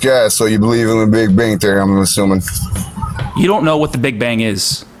man in the sky, so you believe in the Big Bang Theory, I'm assuming. You don't know what the Big Bang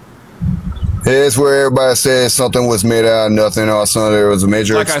is. It's where everybody says something was made out of nothing. All of a sudden there was a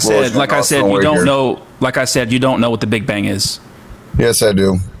major explosion. Like I said, you don't know. Like I said, you don't know what the Big Bang is. Yes, I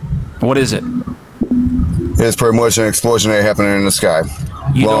do. What is it? It's pretty much an explosion that happened in the sky.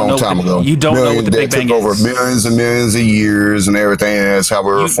 Long time ago. You don't know what the Big Bang is. Over millions and millions of years and everything. And that's how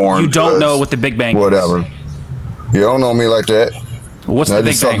we were formed. You don't know what the Big Bang is. Whatever. You don't know me like that. What's the Big Bang?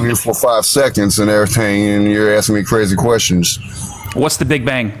 I just talked to you for 5 seconds and everything, and you're asking me crazy questions. What's the Big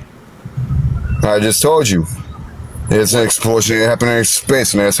Bang? I just told you. It's an explosion that happened in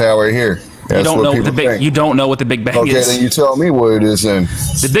space, and that's how we're here. You don't know what the Big Bang is. Okay, then you tell me what it is then.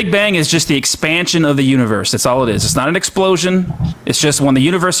 The Big Bang is just the expansion of the universe. That's all it is. It's not an explosion. It's just when the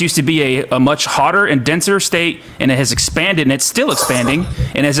universe used to be a much hotter and denser state, and it has expanded, and it's still expanding.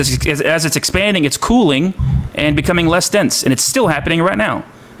 And as it's expanding, it's cooling and becoming less dense. And it's still happening right now.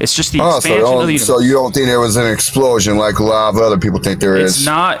 It's just the expansion of the universe. So you don't think there was an explosion like a lot of other people think there is?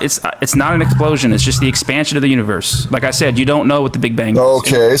 It's not an explosion. It's just the expansion of the universe. Like I said, you don't know what the Big Bang is.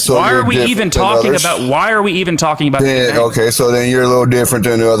 Okay, so why are we even talking about the Big Bang? Okay, so then you're a little different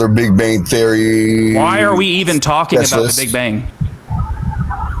than the other Big Bang Theory. Why are we even talking about the Big Bang?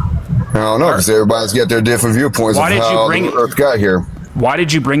 I don't know, because everybody's got their different viewpoints of how the Earth got here. Why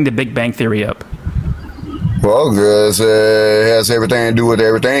did you bring the Big Bang Theory up? Well, because it has everything to do with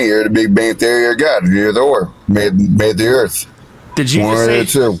everything. You're the Big Bang Theory of God. You're the Or made the Earth. Did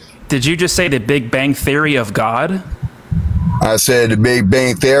you just say the Big Bang Theory of God? I said the Big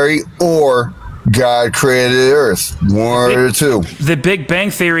Bang Theory or God created the Earth. One or the two. The Big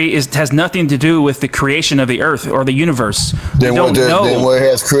Bang Theory has nothing to do with the creation of the Earth or the universe. Then what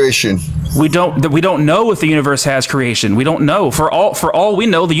has creation? We don't know if the universe has creation. We don't know. For all we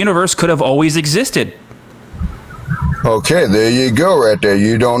know, the universe could have always existed. Okay, there you go right there.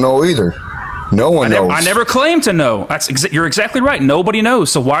 You don't know either. No one knows. I never claimed to know. You're exactly right. Nobody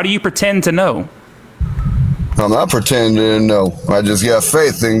knows. So why do you pretend to know? I'm not pretending to know. I just got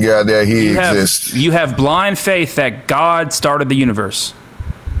faith in God that He exists. You have blind faith that God started the universe.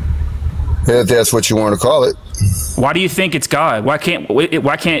 If that's what you want to call it. Why do you think it's God? Why can't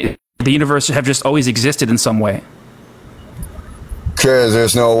the universe have just always existed in some way? Because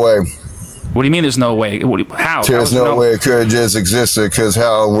there's no way. What do you mean there's no way? How? There's no way it could have just existed because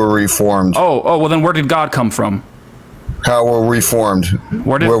how we're reformed. Oh, well then where did God come from? How were we formed? How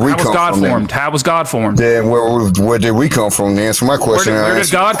was God formed? How was God formed? Then where did we come from? To answer my question. Where did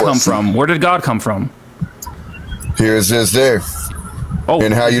God come from? Where did God come from? Here's this there. Oh,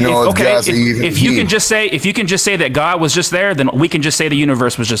 and how you know it's God's if you can just say that God was just there, then we can just say the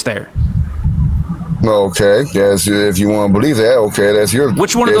universe was just there. Okay, if you want to believe that, okay, that's your.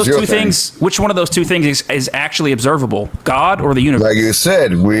 Which one of those two things? Which one of those two things is actually observable? God or the universe? Like you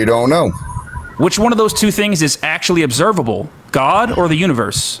said, we don't know. Which one of those two things is actually observable? God or the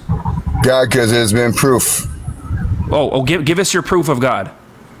universe? God, because there's been proof. Give us your proof of God.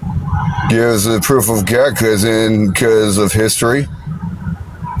 Give us the proof of God, because of history.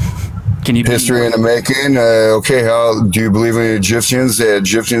 Can you history in the making? Okay, how do you believe in the Egyptians? That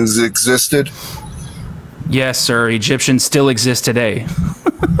Egyptians existed? Yes, sir. Egyptians still exist today.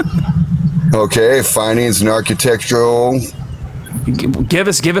 Okay, findings in architectural. Give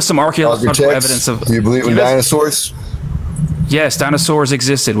us some archaeological evidence of. Do you believe in dinosaurs? Yes, dinosaurs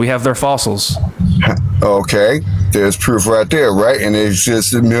existed. We have their fossils. Okay. There's proof right there, right? And it's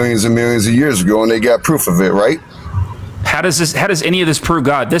just millions and millions of years ago, and they got proof of it, right? How does any of this prove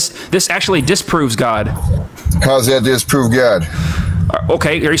God? This actually disproves God. How's that disprove God?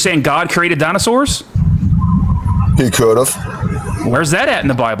 Okay, are you saying God created dinosaurs? He could have. Where's that at in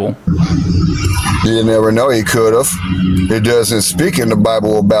the Bible? You never know. He could have. It doesn't speak in the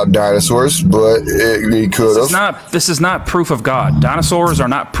Bible about dinosaurs, but he could have. This is not proof of God. Dinosaurs are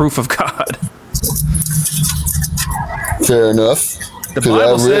not proof of God. Fair enough. The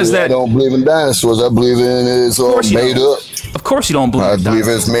Bible says that I don't believe in dinosaurs. I believe in it's all made up. Of course you don't believe. I believe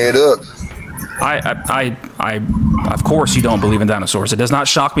it's made up. Of course you don't believe in dinosaurs. It does not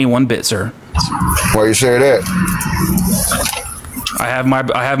shock me one bit, sir. Why you say that? I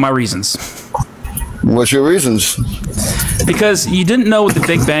have my reasons. What's your reasons? Because you didn't know what the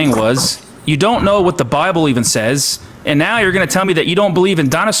Big Bang was. You don't know what the Bible even says. And now you're going to tell me that you don't believe in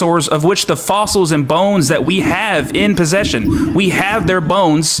dinosaurs, of which the fossils and bones that we have in possession. We have their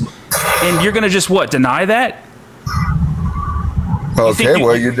bones, and you're going to just, what, deny that? Okay,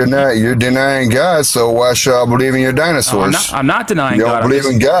 well, you're denying God, so why should I believe in your dinosaurs? No, I'm not denying God. You don't believe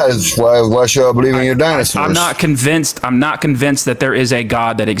in God, why should I believe in your dinosaurs? I'm not convinced that there is a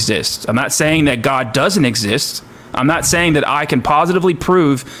God that exists. I'm not saying that God doesn't exist. I'm not saying that I can positively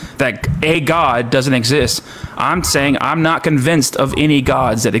prove that a God doesn't exist. I'm saying I'm not convinced of any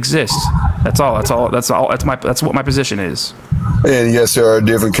gods that exist. That's what my position is. And yes, there are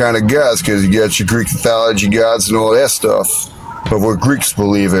different kind of gods, because you got your Greek mythology gods and all that stuff of what Greeks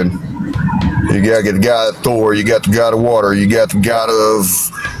believe in. You got the god of Thor, you got the god of water, you got the god of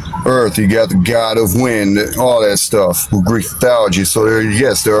earth, you got the god of wind, all that stuff with Greek mythology. So there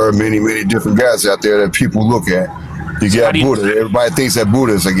are many, many different gods out there that people look at. You got Buddha. Everybody thinks that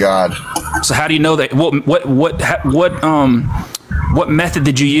Buddha is a god. So how do you know that? What method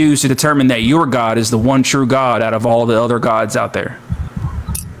did you use to determine that your God is the one true God out of all the other gods out there?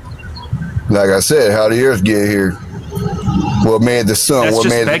 Like I said, how did the earth get here? What made the sun? That's what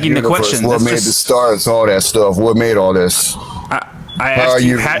just made begging the question. What made the stars? All that stuff. What made all this? How are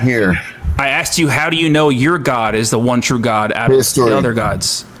you here? I asked you, how do you know your God is the one true God out of the other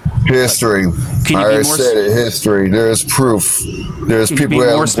gods? History. Can you I said it. History. There's proof. There's people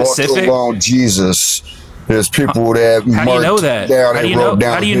that walked along Jesus. There's people that how do you know that? Down how do you know?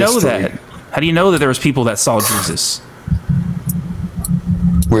 How do you know history. that? How do you know that there was people that saw Jesus?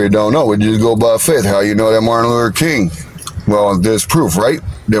 We don't know. We just go by faith. How you know that Martin Luther King? Well, there's proof, right?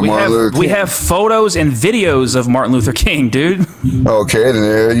 We have photos and videos of Martin Luther King, dude. Okay, then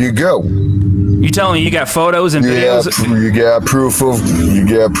there you go. You telling me you got photos and videos? You got proof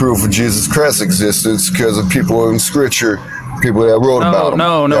of Jesus Christ's existence because of people in Scripture, people that wrote about him.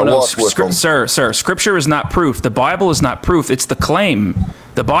 No. Sir, Scripture is not proof. The Bible is not proof. It's the claim.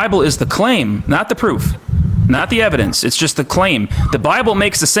 The Bible is the claim, not the proof. Not the evidence. It's just the claim. The Bible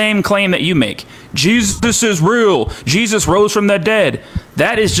makes the same claim that you make. Jesus is real. Jesus rose from the dead.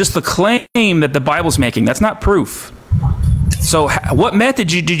 That is just the claim that the Bible's making. That's not proof. So, what method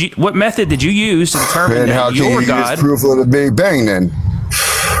did you use to determine that your God? Use proof of the Big Bang then?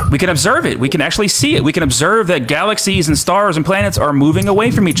 We can observe it. We can actually see it. We can observe that galaxies and stars and planets are moving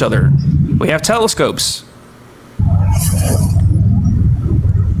away from each other. We have telescopes.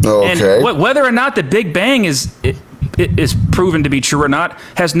 Okay. And whether or not the Big Bang is proven to be true or not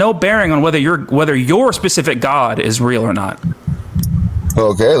has no bearing on whether your specific God is real or not.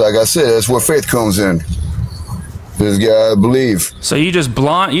 Okay, like I said, that's where faith comes in. This guy believe. So you just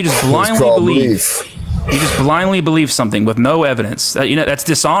blindly believe. You just blindly believe something with no evidence. That's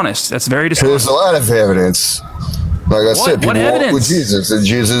dishonest. That's very dishonest. There's a lot of evidence. Like I said, people walk with Jesus, and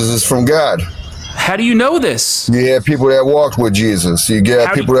Jesus is from God. How do you know this? You have people that walked with Jesus. You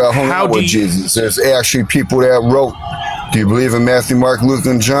got people that hung out with Jesus. There's actually people that wrote. Do you believe in Matthew, Mark, Luke,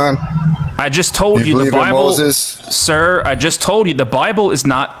 and John? I just told you the Bible, Moses? Sir. I just told you the Bible is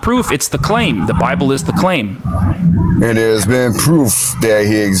not proof. It's the claim. The Bible is the claim. And there's been proof that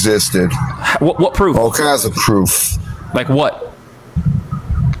he existed. What proof? All kinds of proof. Like what?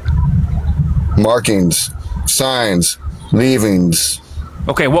 Markings, signs, leavings.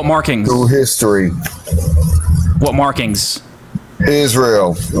 Okay, what markings? Through history. What markings?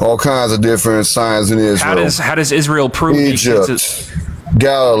 Israel. All kinds of different signs in Israel. How does Israel prove Egypt.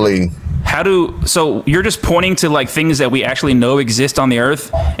 Galilee. So you're just pointing to like things that we actually know exist on the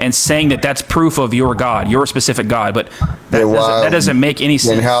earth and saying that that's proof of your God, your specific God, but that doesn't make any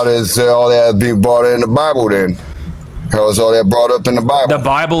sense. And how does all that be brought in the Bible then? How is all that brought up in the Bible? The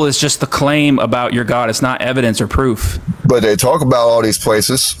Bible is just the claim about your God. It's not evidence or proof. But they talk about all these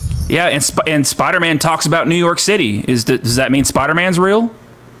places. Yeah, and Spider-Man talks about New York City. Does that mean Spider-Man's real?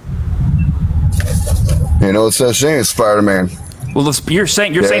 You know, such thing as Spider-Man. Well, you're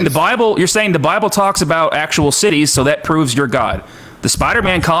saying the Bible talks about actual cities, so that proves you're God. The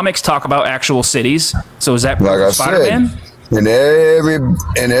Spider-Man comics talk about actual cities, so is that like Spider-Man? And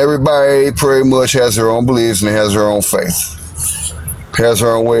everybody pretty much has their own beliefs and has their own faith, has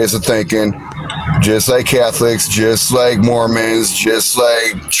their own ways of thinking. Just like Catholics, just like Mormons, just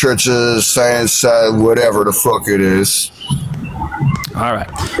like churches, science, whatever the fuck it is. All right.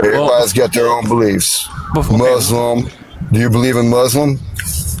 Everybody's got their own beliefs. Muslim. Do you believe in Muslim?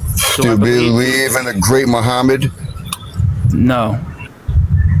 Do you believe in the great Muhammad? No.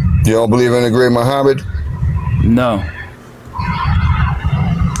 You don't believe in the great Muhammad? No.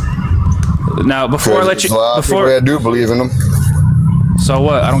 Now, before I let you, I do believe in them. So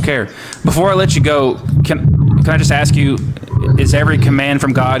what? I don't care. Before I let you go, can I just ask you, is every command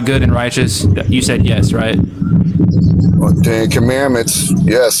from God good and righteous? You said yes, right? Well, 10 Commandments,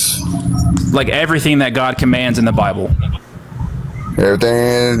 yes. Like everything that God commands in the Bible.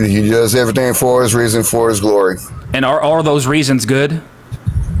 Everything, he does everything for his reason, for his glory. And are those reasons good?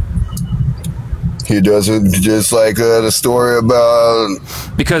 He does it just like the story about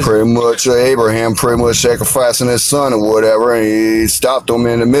pretty much Abraham pretty much sacrificing his son or whatever, and he stopped him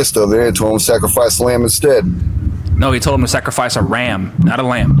in the midst of it and told him to sacrifice a lamb instead. No, he told him to sacrifice a ram, not a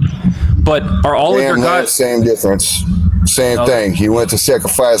lamb. But are all of your God... Same difference. Same thing. He went to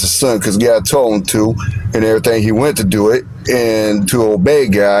sacrifice his son because God told him to, and everything. He went to do it and to obey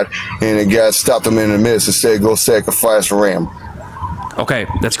God, and then God stopped him in the midst and said, go sacrifice a ram. Okay,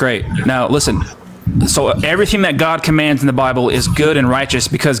 that's great. Now, listen. So everything that God commands in the Bible is good and righteous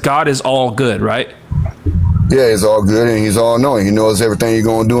because God is all good, right? Yeah, he's all good and he's all knowing. He knows everything you're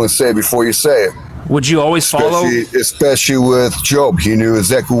going to do and say before you say it. Would you always follow? Especially with Job. He knew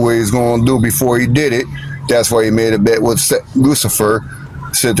exactly what he was going to do before he did it. That's why he made a bet with Lucifer.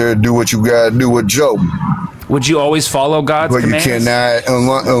 Sit there and do what you got to do with Job. Would you always follow God's commands? But you cannot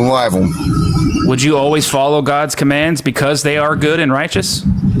unlive him. Would you always follow God's commands because they are good and righteous?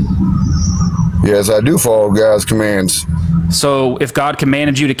 Yes, I do follow God's commands. So if God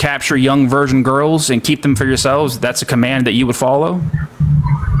commanded you to capture young virgin girls and keep them for yourselves, that's a command that you would follow?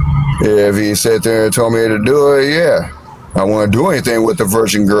 Yeah, if he sat there and told me to do it, yeah. I wouldn't do anything with the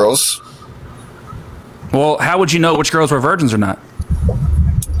virgin girls. Well, how would you know which girls were virgins or not?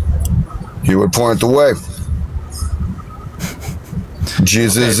 He would point the way.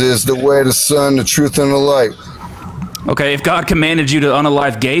 Jesus is the way, the Son, the truth, and the light. Okay, if God commanded you to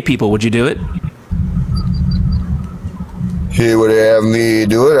unalive gay people, would you do it? He would have me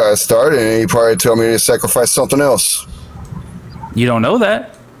do it. I started, and he'd probably tell me to sacrifice something else. You don't know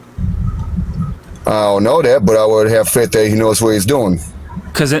that. I don't know that, but I would have faith that he knows what he's doing.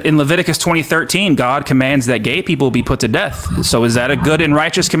 Because in Leviticus 20:13, God commands that gay people be put to death. So is that a good and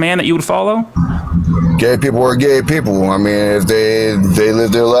righteous command that you would follow? Gay people are gay people. I mean, if they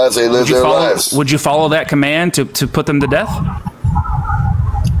live their lives, they live their lives. Would you follow that command to put them to death?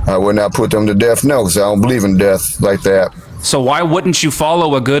 I would not put them to death, no, because I don't believe in death like that. So why wouldn't you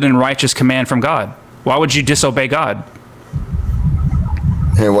follow a good and righteous command from God? Why would you disobey God?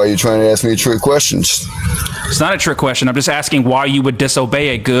 Hey, why are you trying to ask me trick questions? It's not a trick question. I'm just asking why you would disobey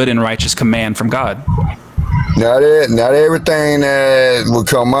a good and righteous command from God. Not everything that would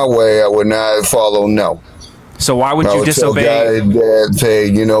come my way, I would not follow, no. So why would you disobey? Tell God that, say,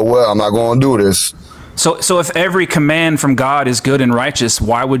 you know what, I'm not going to do this. So if every command from God is good and righteous,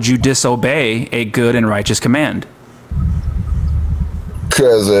 why would you disobey a good and righteous command?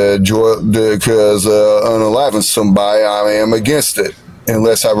 Because unaliving somebody, I am against it.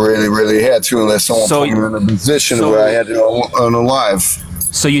 Unless I really had to, unless someone put me in a position where I had to unalive.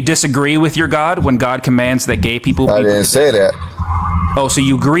 So you disagree with your God when God commands that gay people be... I didn't say that. Oh, so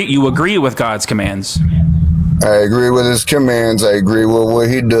you agree with God's commands? I agree with his commands. I agree with what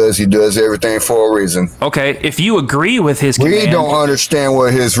he does. He does everything for a reason. Okay, if you agree with his commands... We don't understand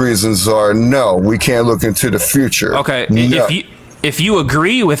what his reasons are. No, we can't look into the future. Okay, no. If you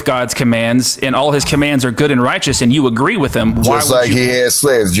agree with God's commands and all his commands are good and righteous and you agree with them, why just like he had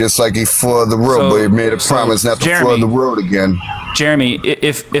slaves, just like he flooded the road, but he made a promise not to flood the road again. Jeremy,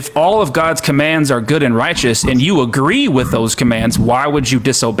 if all of God's commands are good and righteous and you agree with those commands, why would you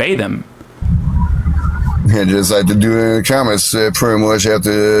disobey them? And just like to do in the comments, pretty much have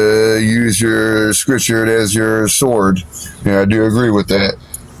to use your scripture as your sword. Yeah, I do agree with that.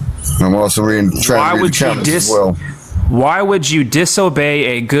 I'm also trying to read the comments as well. Why would you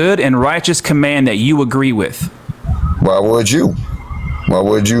disobey a good and righteous command that you agree with? Why would you? Why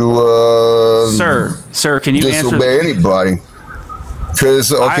would you, Sir, can you disobey anybody?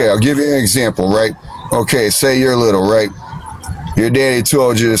 Because, okay, I'll give you an example, right? Okay, say you're little, right? Your daddy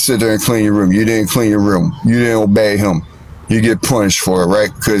told you to sit there and clean your room. You didn't clean your room. You didn't obey him. You get punished for it, right?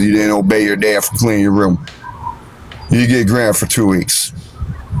 Because you didn't obey your dad for cleaning your room. You get grounded for 2 weeks.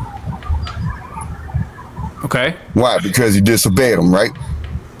 Okay. Why? Because you disobeyed him, right?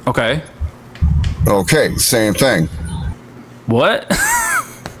 Okay. Okay, same thing. What?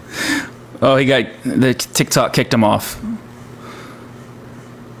 Oh, he got the TikTok kicked him off.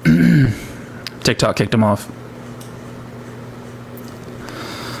 TikTok kicked him off.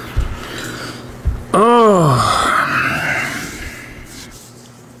 Oh.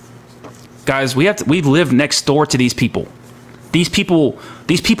 Guys, we live next door to these people. These people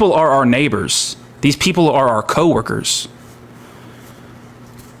are our neighbors. These people are our coworkers.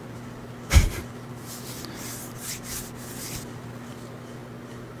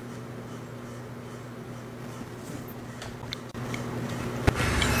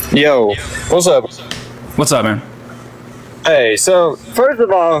 Yo, what's up? What's up, man? Hey, so first of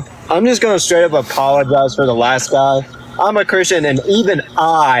all, I'm just gonna straight up apologize for the last guy. I'm a Christian, and even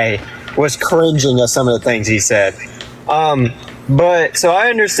I was cringing at some of the things he said. But so I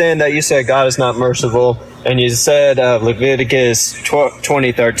understand that you said God is not merciful, and you said Leviticus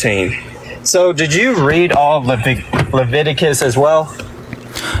 20:13. So did you read all of Leviticus as well?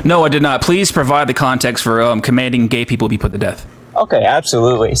 No, I did not. Please provide the context for commanding gay people to be put to death. Okay,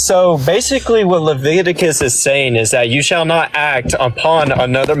 absolutely. So basically what Leviticus is saying is that you shall not act upon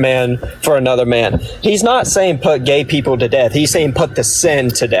another man for another man. He's not saying put gay people to death. He's saying put the sin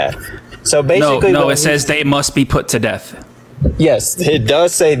to death. So basically... No, it says they must be put to death. Yes, it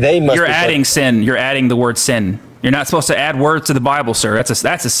does say they must You're be adding sin. You're adding the word sin. You're not supposed to add words to the Bible, sir. That's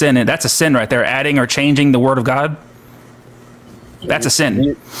a sin. That's a sin right there. Adding or changing the word of God. That's a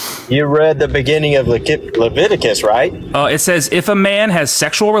sin. You read the beginning of Leviticus, right? It says, if a man has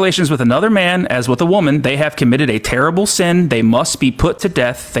sexual relations with another man as with a woman, they have committed a terrible sin. They must be put to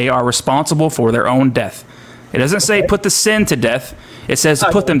death. They are responsible for their own death. It doesn't say put the sin to death. It says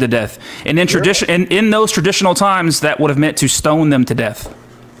put them to death. And in those traditional times, that would have meant to stone them to death.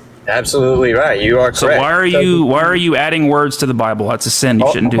 Absolutely right. You are correct. So why are you adding words to the Bible? That's a sin.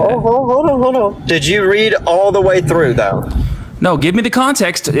 You shouldn't do that. Hold on. Did you read all the way through, though? No, give me the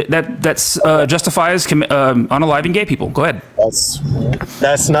context that justifies unaliving gay people. Go ahead.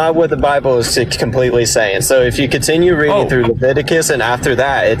 That's not what the Bible is completely saying. So if you continue reading through Leviticus, and after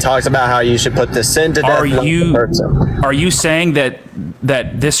that, it talks about how you should put the sin to death. Are you saying that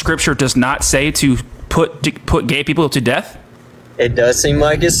this scripture does not say to put gay people to death? It does seem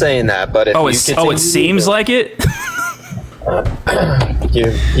like it's saying that, but if it seems like it.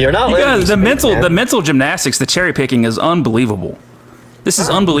 You're not. You guys, the mental gymnastics, the cherry picking is unbelievable. This is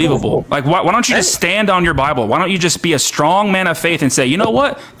unbelievable. Like, why don't you just stand on your Bible? Why don't you just be a strong man of faith and say, you know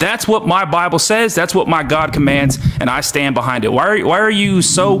what? That's what my Bible says. That's what my God commands, and I stand behind it. Why are you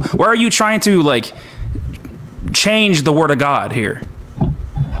trying to like change the word of God here?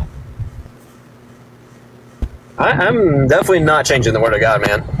 I'm definitely not changing the word of God,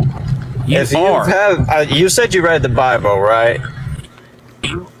 man. You said you read the Bible, right?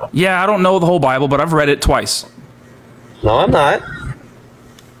 Yeah, I don't know the whole Bible, but I've read it twice. No, I'm not.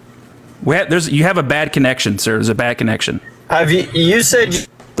 You have a bad connection, sir. There's a bad connection. You said you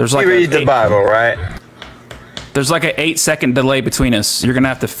read the Bible, right? There's like an 8-second delay between us. You're gonna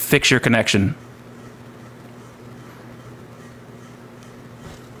have to fix your connection.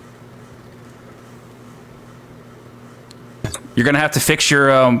 You're gonna have to fix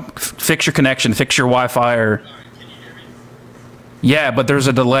your connection, fix your Wi-Fi, or yeah. But there's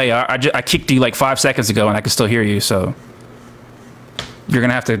a delay. I kicked you like 5 seconds ago, and I can still hear you. So you're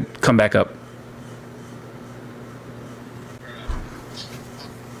gonna have to come back up.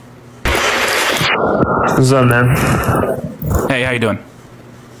 What's up, man? Hey, how you doing?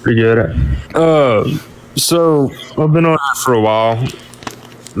 Pretty good. So I've been on here for a while.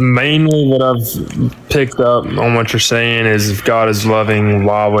 Mainly what I've picked up on what you're saying is if God is loving,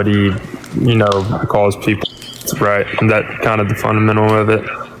 why would he, cause people, right? And that kind of the fundamental of it.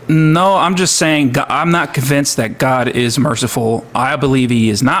 No, I'm just saying I'm not convinced that God is merciful. I believe he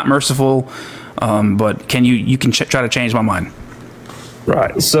is not merciful, but you can try to change my mind.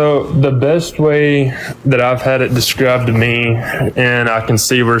 Right. So the best way that I've had it described to me, and I can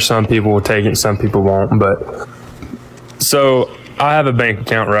see where some people will take it, some people won't, but so I have a bank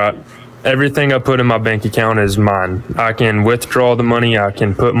account, right? Everything I put in my bank account is mine. I can withdraw the money. I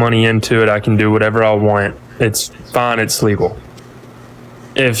can put money into it. I can do whatever I want. It's fine. It's legal.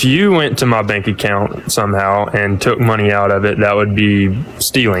 If you went to my bank account somehow and took money out of it, that would be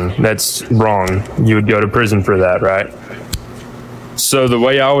stealing. That's wrong. You would go to prison for that, right? So the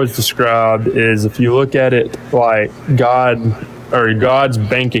way I was described is if you look at it like God or God's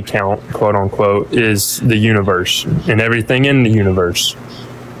bank account, quote unquote, is the universe and everything in the universe.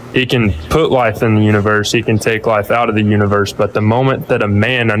 He can put life in the universe. He can take life out of the universe. But the moment that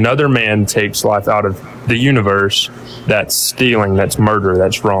another man takes life out of the universe, that's stealing, that's murder,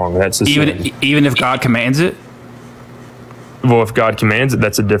 that's wrong, that's a sin. Even if God commands it? Well, if God commands it,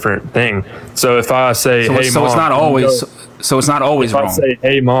 that's a different thing. So if I say, hey, so Mom, it's not always, so it's not always wrong. If I say,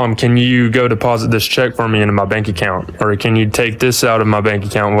 hey, Mom, can you go deposit this check for me into my bank account? Or can you take this out of my bank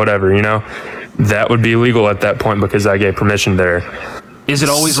account, whatever, you know? That would be legal at that point because I gave permission there. Is it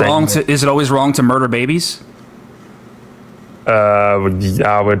always wrong to murder babies? I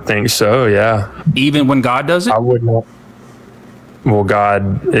would think so, yeah. Even when God does it? I would not. Well,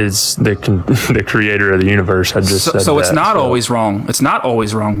 God is the creator of the universe. I just said so that, it's not always wrong. It's not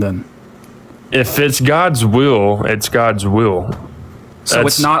always wrong then. If it's God's will, it's God's will. So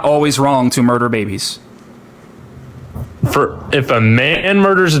it's not always wrong to murder babies. If a man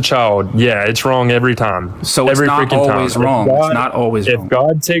murders a child, yeah, it's wrong every time. So it's not always wrong. It's not always wrong. If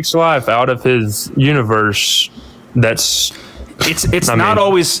God takes life out of his universe, that's it's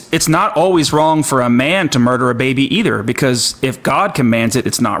not always wrong for a man to murder a baby either, because if God commands it,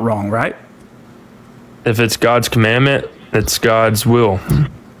 it's not wrong, right? If it's God's commandment, it's God's will.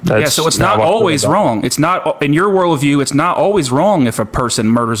 So it's not always wrong. It's not, in your worldview, it's not always wrong if a person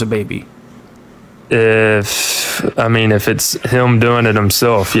murders a baby. If it's him doing it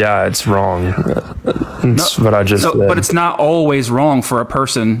himself, yeah, it's wrong. That's what I just said. But it's not always wrong for a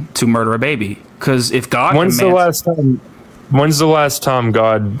person to murder a baby, because if God When's the last time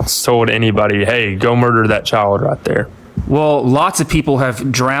God told anybody, hey, go murder that child right there? Well, lots of people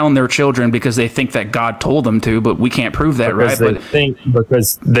have drowned their children because they think that God told them to, but we can't prove that, right?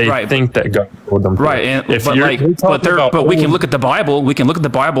 Because they think that God told them to. Right, but we can look at the Bible. We can look at the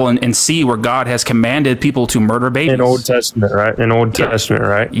Bible and see where God has commanded people to murder babies. In Old Testament, right? Testament,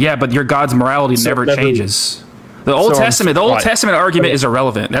 right? Yeah, but your God's morality never changes. The Old Testament argument is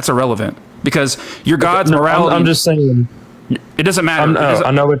irrelevant. That's irrelevant because your God's morality. I'm just saying. It doesn't matter.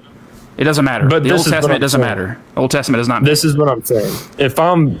 I know it. It doesn't matter. But the Old Testament doesn't matter. Old Testament does not matter. This is what I'm saying.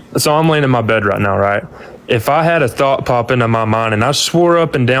 I'm laying in my bed right now, right? If I had a thought pop into my mind and I swore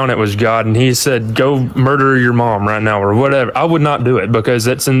up and down it was God and he said, go murder your mom right now or whatever, I would not do it because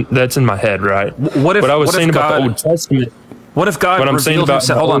that's in my head, right? What I was saying about the Old Testament. What if God revealed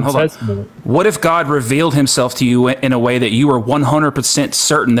himself? Hold on. What if God revealed himself to you in a way that you were 100%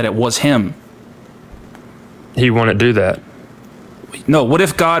 certain that it was him? He wouldn't do that. No, what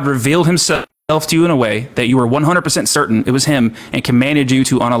if God revealed himself to you in a way that you were 100% certain it was him and commanded you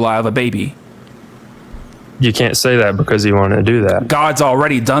to unalive a baby? You can't say that because he wanted to do that. God's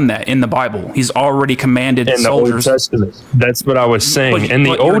already done that in the Bible. He's already commanded soldiers. In the Old Testament. That's what I was saying. In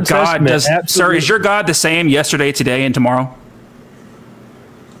the Old Testament, sir, is your God the same yesterday, today, and tomorrow?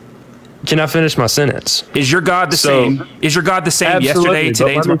 Can I finish my sentence? Is your God the same? Is your God the same yesterday,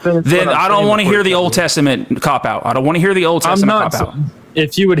 today, and tomorrow? Then I don't want to hear the Old Testament cop out. I don't want to hear the Old Testament cop out.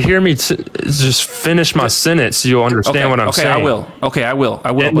 If you would hear me just finish my sentence, you'll understand what I'm saying. I will.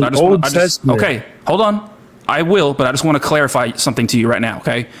 But I just okay, hold on. I will, but I just want to clarify something to you right now,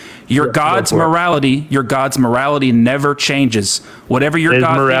 okay? Your God's morality never changes. Whatever your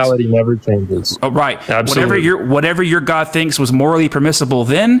God morality never changes. Oh, right. Absolutely. Whatever your God thinks was morally permissible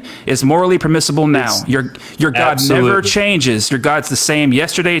then is morally permissible now. Your God never changes. Your God's the same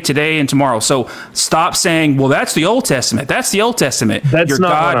yesterday, today, and tomorrow. So stop saying, well, that's the Old Testament. That's the Old Testament. Your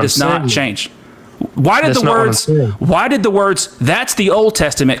God does not change. Why did the words, that's the Old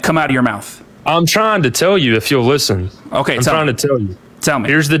Testament, come out of your mouth? I'm trying to tell you if you'll listen. Okay, I'm trying to tell you. Tell me.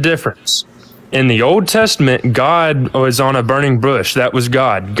 Here's the difference. In the Old Testament, God was on a burning bush. That was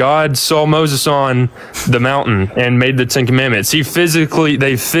God. God saw Moses on the mountain and made the Ten Commandments. They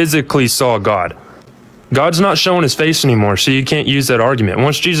physically saw God. God's not showing his face anymore, so you can't use that argument.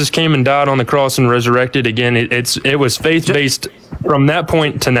 Once Jesus came and died on the cross and resurrected again, it was faith-based from that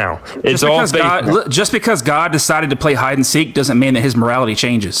point to now. It's all faith. Just because God decided to play hide and seek doesn't mean that his morality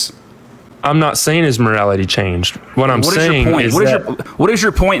changes. I'm not saying his morality changed. What is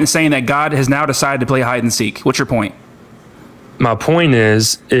your point in saying that God has now decided to play hide and seek? What's your point? My point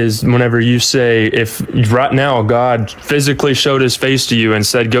is whenever you say, if right now God physically showed his face to you and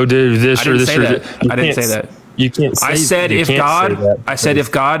said, go do this or this or that. I didn't say that. You can't say that.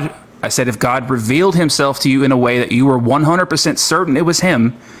 I said if God revealed himself to you in a way that you were 100% certain it was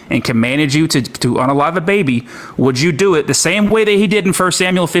him and commanded you to unalive a baby, would you do it the same way that he did in 1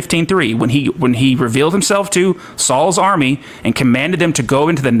 Samuel 15:3 when he revealed himself to Saul's army and commanded them to go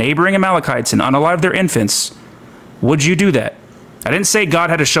into the neighboring Amalekites and unalive their infants? Would you do that? I didn't say God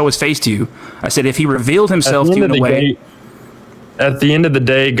had to show his face to you. I said if he revealed himself to you in a way. At the end of the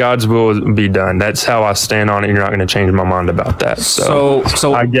day, God's will be done. That's how I stand on it. You're not going to change my mind about that. So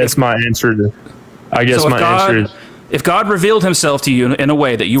I guess my answer is, if God revealed himself to you in a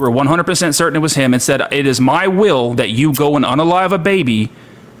way that you were 100% certain it was him and said, it is my will that you go and unalive a baby,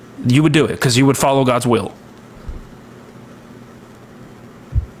 you would do it because you would follow God's will.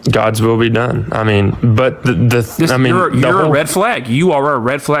 God's will be done. I mean, but you're a red flag. You are a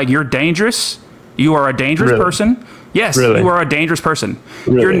red flag. You're dangerous. You are a dangerous person. Yes, you are a dangerous person.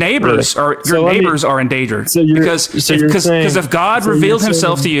 Your neighbors are in danger because if God revealed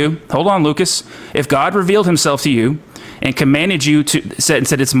himself to you, hold on, Lucas. If God revealed himself to you and commanded you to said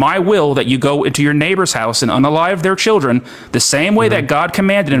it's my will that you go into your neighbor's house and unalive their children, the same way that God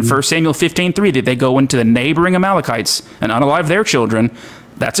commanded in 1 Samuel 15:3 that they go into the neighboring Amalekites and unalive their children,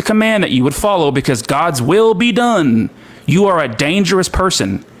 that's a command that you would follow because God's will be done. You are a dangerous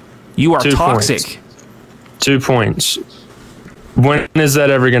person. You are toxic. 2 points. When is that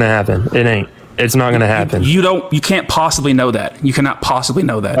ever going to happen? It ain't. It's not going to happen. You can't possibly know that. You cannot possibly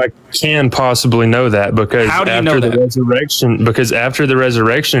know that. I can possibly know that because after the resurrection, because after the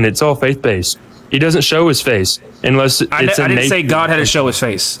resurrection, it's all faith-based. He doesn't show his face unless it's I didn't say God had to show his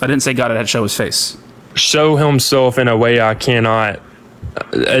face. I didn't say God had to show his face. Show himself in a way I cannot.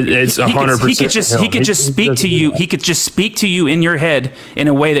 It's 100%. He could just speak to you. He could just speak to you in your head in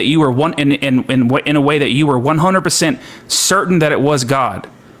a way that you were in a way that you were 100% certain that it was God,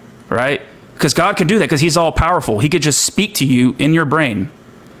 right? Because God can do that because he's all powerful. He could just speak to you in your brain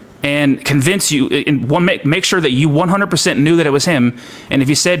and convince you and make sure that you 100% knew that it was him. And if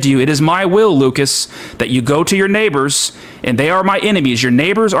he said to you, it is my will, Lucas, that you go to your neighbors and they are my enemies. Your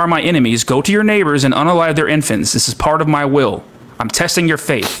neighbors are my enemies. Go to your neighbors and unalive their infants. This is part of my will. I'm testing your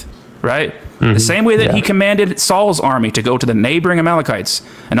faith, right? The same way that he commanded Saul's army to go to the neighboring Amalekites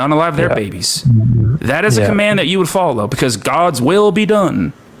and unalive their babies. That is a command that you would follow because God's will be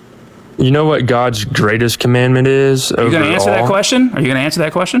done. You know what God's greatest commandment is? Are you going to answer that question? Are you going to answer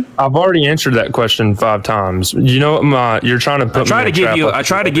that question? I've already answered that question 5 times. You know what you're trying to put me in a trap. I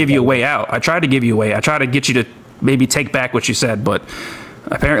try to give you a way out. I try to give you a way. I try to get you to maybe take back what you said, but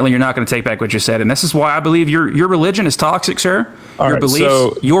apparently you're not going to take back what you said. And this is why I believe your religion is toxic, sir. Your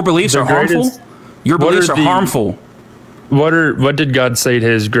beliefs are harmful. Your beliefs are harmful. What did God say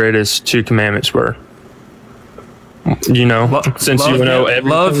his greatest 2 commandments were? You know, since you know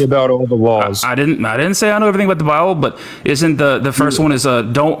everything about all the laws. I didn't say I know everything about the Bible, but isn't the first one is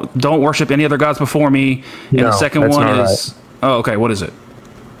don't worship any other gods before me, and the second one is okay, what is it?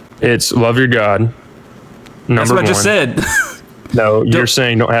 It's love your God. That's what I just said. No, you're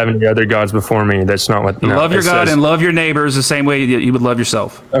saying don't have any other gods before me. That's not what. No, love your God and love your neighbors the same way you would love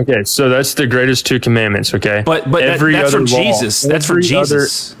yourself. Okay, so that's the greatest 2 commandments. Okay, but that's from Jesus. That's from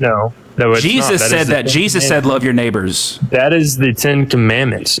Jesus. No, Jesus said that. Jesus said, "Love your neighbors." That is the 10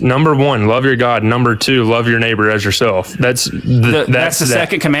 commandments. Number 1, love your God. Number 2, love your neighbor as yourself. That's the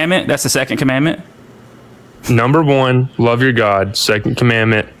second commandment. That's the second commandment. Number 1, love your God. Second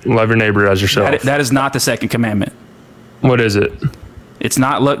commandment, love your neighbor as yourself. That is not the second commandment. What is it? It's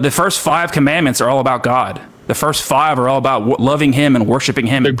not. The first 5 commandments are all about God. The first 5 are all about loving him and worshiping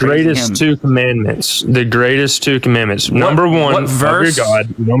him. The greatest 2 commandments. The greatest 2 commandments. Number 1, love your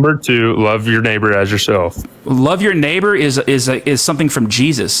God. Number 2, love your neighbor as yourself. Love your neighbor is something from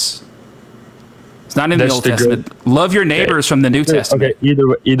Jesus. It's not in the Old Testament. Love your neighbors from the New Testament. Okay,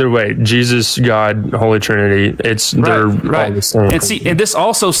 either way, Jesus, God, Holy Trinity, they're all the same. And this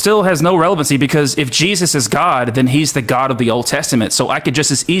also still has no relevancy because if Jesus is God, then he's the God of the Old Testament. So I could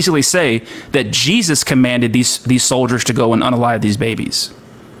just as easily say that Jesus commanded these soldiers to go and unalive these babies.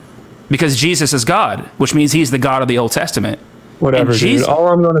 Because Jesus is God, which means he's the God of the Old Testament. Whatever, dude. All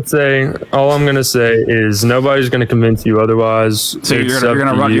I'm gonna say is nobody's gonna convince you otherwise. So you're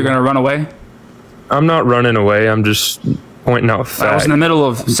gonna run away? I'm not running away. I'm just pointing out facts. I was in the middle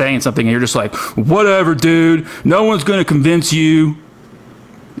of saying something, and you're just like, "Whatever, dude. No one's going to convince you."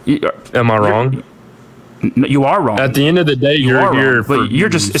 Am I wrong? You are wrong. At the end of the day, you're here. But you're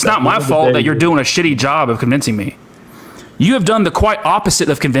just. It's not my fault that you're doing a shitty job of convincing me. You have done the quite opposite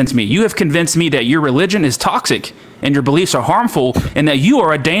of convince me. You have convinced me that your religion is toxic and your beliefs are harmful, and that you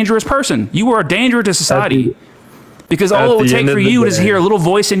are a dangerous person. You are a danger to society. Because all it will take for you is hear a little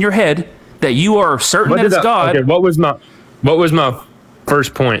voice in your head that you are certain that it's God. Okay, what was my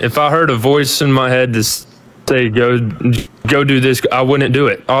first point? If I heard a voice in my head to say go do this, I wouldn't do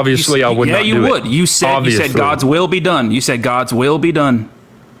it. Obviously, I would not do it. Yeah, you would. You said God's will be done. You said God's will be done.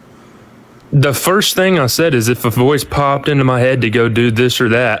 The first thing I said is if a voice popped into my head to go do this or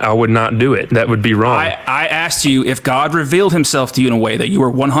that, I would not do it. That would be wrong. I asked you if God revealed himself to you in a way that you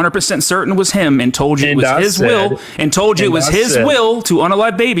were 100% certain was him and told you it was his will and told you it was his will to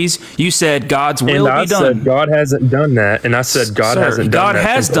unalive babies. You said God's will be done. Said God hasn't done that. And I said God hasn't done that. God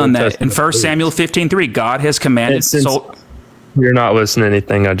has done that in 1 Samuel 15:3. God has commanded. You're not listening to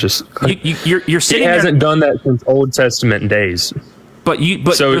anything. You're sitting there. He hasn't done that since Old Testament days. But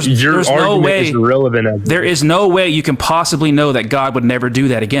so your argument is irrelevant. There is no way you can possibly know that God would never do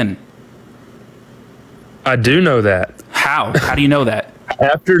that again. I do know that. How? How do you know that?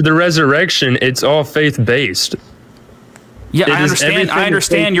 After the resurrection, it's all faith-based. Yeah, I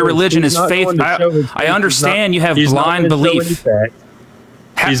understand your religion is faith. I understand you have blind belief.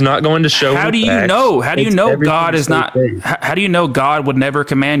 He's not going to show. How do you know? How do you know God is not? How do you know God would never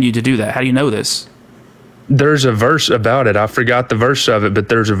command you to do that? How do you know this? There's a verse about it. I forgot the verse of it, but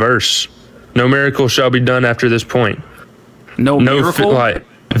there's a verse. No miracle shall be done after this point. No miracle?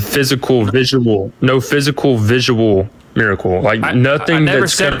 Physical, visual. No physical, visual miracle. Nothing. I never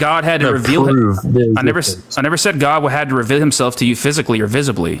said God had to reveal him. I never said God had to reveal himself to you physically or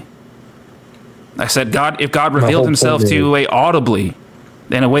visibly. I said if God revealed himself to you audibly,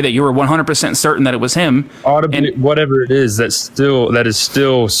 in a way that you were 100% certain that it was him. Audibly, whatever it is, that is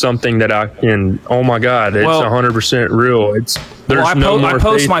still something that I can. Oh my God, it's 100% real. I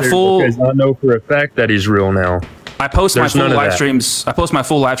post my full. Because I know for a fact that he's real now. I post my full live streams. I post my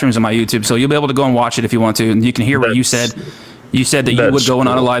full live streams on my YouTube, so you'll be able to go and watch it if you want to, and you can hear what you said. You said that you would go and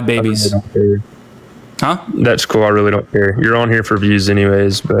unalive babies. Huh? That's cool. I really don't care. You're on here for views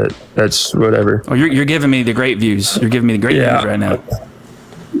anyways, but that's whatever. Oh, you're giving me the great views. You're giving me the great views right now.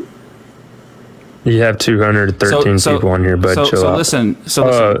 You have 213 people on here, but chill out. Listen,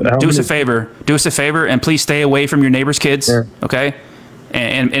 do us a favor, and please stay away from your neighbor's kids, okay?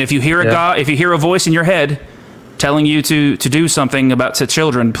 And if you hear if you hear a voice in your head telling you to do something to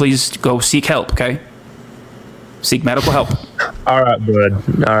children, please go seek help, okay? Seek medical help. All right,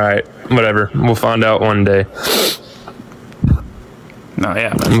 bud. All right, whatever. We'll find out one day. No,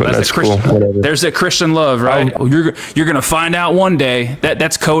 yeah, that's cool. There's that Christian love, right? You're gonna find out one day.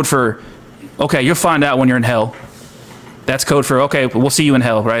 That's code for. Okay, you'll find out when you're in hell. That's code for, okay, we'll see you in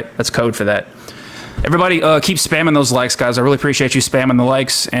hell, right? That's code for that. Everybody, keep spamming those likes, guys. I really appreciate you spamming the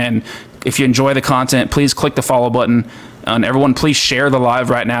likes. And if you enjoy the content, please click the follow button. And everyone, please share the live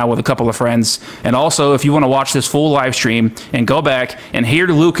right now with a couple of friends. And also, if you want to watch this full live stream and go back and hear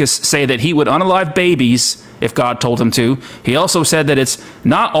Lucas say that he would unalive babies if God told him to, he also said that it's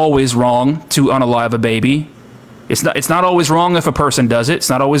not always wrong to unalive a baby. It's not always wrong if a person does it. It's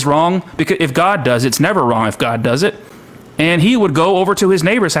not always wrong because if God does it, it's never wrong if God does it. And he would go over to his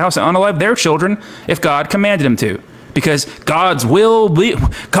neighbor's house and unalive their children if God commanded him to, because God's will be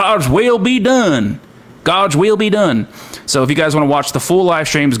done. God's will be done. So if you guys want to watch the full live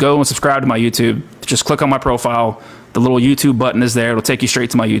streams, go and subscribe to my YouTube. Just click on my profile. The little YouTube button is there. It'll take you straight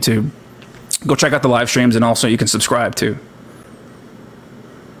to my YouTube. Go check out the live streams, and also you can subscribe too.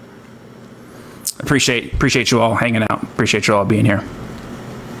 Appreciate you all hanging out. Appreciate you all being here.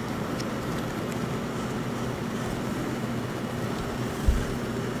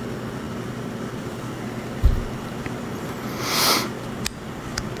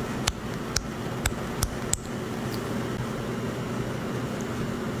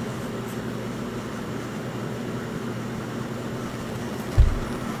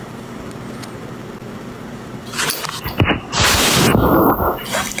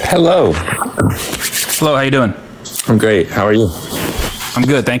 Hello. Hello, how you doing? I'm great. How are you? I'm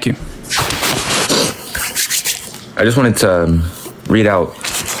good, thank you. I just wanted to read out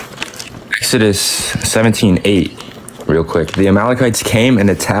Exodus 17:8 real quick. The Amalekites came and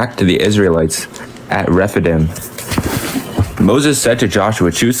attacked the Israelites at Rephidim. Moses said to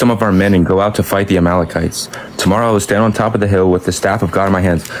Joshua, "Choose some of our men and go out to fight the Amalekites. Tomorrow I will stand on top of the hill with the staff of God in my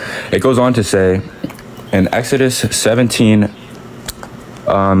hands." It goes on to say in Exodus 17,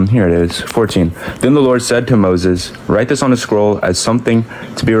 here it is, 14. Then the Lord said to Moses, "Write this on a scroll as something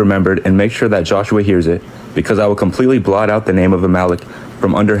to be remembered, and make sure that Joshua hears it, because I will completely blot out the name of Amalek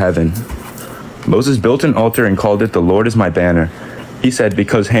from under heaven." Moses built an altar and called it, "The Lord is my banner." He said,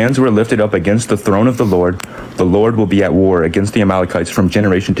 "Because hands were lifted up against the throne of the Lord will be at war against the Amalekites from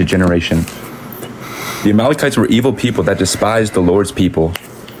generation to generation." The Amalekites were evil people that despised the Lord's people,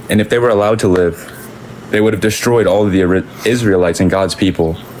 and if they were allowed to live, they would have destroyed all of the Israelites and God's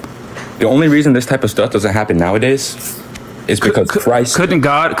people. The only reason this type of stuff doesn't happen nowadays is because Christ couldn't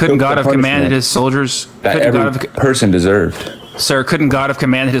God have commanded his soldiers that every person deserved. Sir, couldn't God have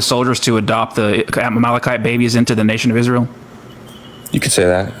commanded his soldiers to adopt the Amalekite babies into the nation of Israel? You could say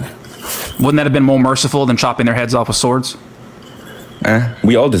that. Wouldn't that have been more merciful than chopping their heads off with swords?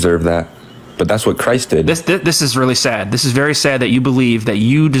 We all deserve that, but that's what Christ did. This is really sad. This is very sad that you believe that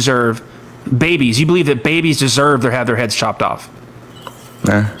you deserve babies. You believe that babies deserve to have their heads chopped off.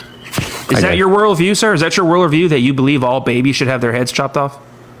 Is that your worldview, sir? Is that your worldview, that you believe all babies should have their heads chopped off?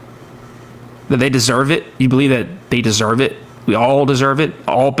 That they deserve it? You believe that they deserve it? We all deserve it?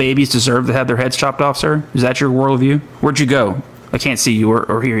 All babies deserve to have their heads chopped off, sir? Is that your worldview? Where'd you go? I can't see you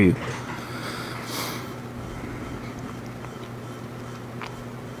or hear you.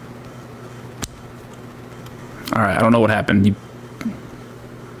 All right, I don't know what happened.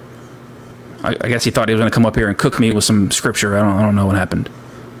 I guess he thought he was going to come up here and cook me with some scripture. I don't know what happened.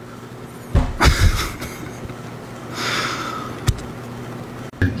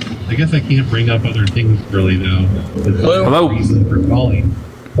 I guess I can't bring up other things really, though. Hello? Reason for calling.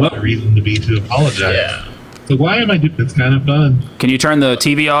 What a reason to be to apologize. Yeah. So why am I doing this? It's kind of fun. Can you turn the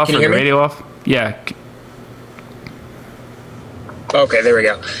TV off or the radio off? Yeah. Okay, there we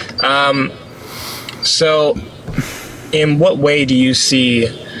go. So, in what way do you see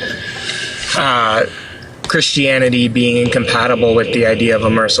Christianity being incompatible with the idea of a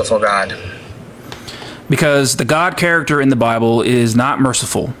merciful God? Because the God character in the Bible is not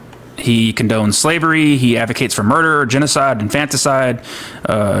merciful. He condones slavery, he advocates for murder, genocide, infanticide,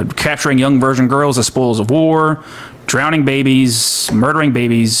 capturing young virgin girls as spoils of war, drowning babies, murdering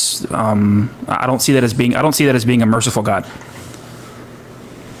babies. I don't see that as being a merciful God.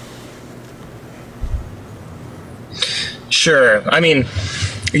 Sure. I mean,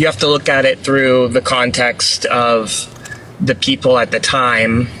 you have to look at it through the context of the people at the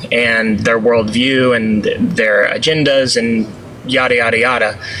time and their worldview and their agendas and yada, yada,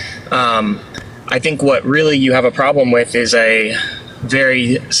 yada. I think what really you have a problem with is a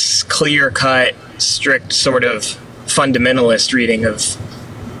very clear-cut, strict sort of fundamentalist reading of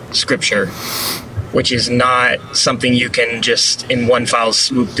Scripture, which is not something you can just in one foul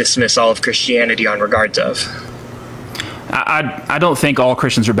swoop dismiss all of Christianity on regards of. I don't think all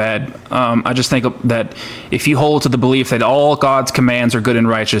Christians are bad. I just think that if you hold to the belief that all God's commands are good and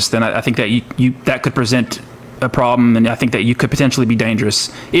righteous, then I think that that could present a problem, and I think that you could potentially be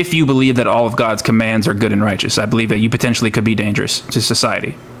dangerous. If you believe that all of God's commands are good and righteous, I believe that you potentially could be dangerous to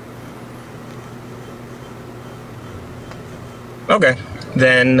society. Okay,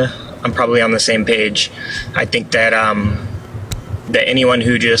 then I'm probably on the same page. I think that that anyone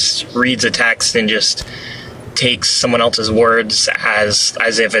who just reads a text and just takes someone else's words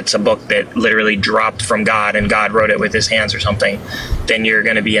as if it's a book that literally dropped from God and God wrote it with his hands or something, then you're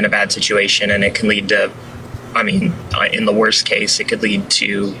going to be in a bad situation, and it can lead to, I mean, in the worst case, it could lead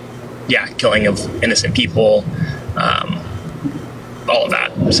to, killing of innocent people, all of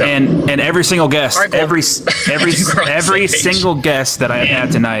that. So, and every single guest, right, every single guest that I have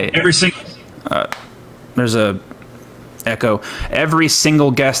had tonight, there's a echo. Every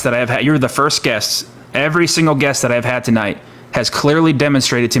single guest that I have had, you're the first guest. Every single guest that I've had tonight has clearly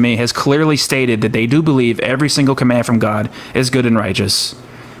demonstrated to me, has clearly stated that they do believe every single command from God is good and righteous,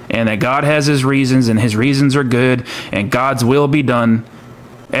 and that God has his reasons, and his reasons are good, and God's will be done.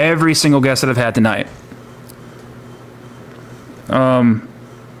 Every single guest that I've had tonight.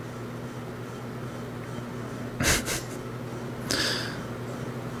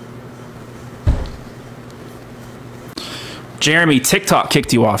 Jeremy, TikTok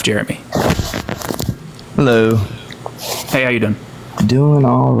kicked you off, Jeremy. Hello. Hey, how you doing? Doing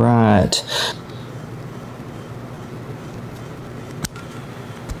all right.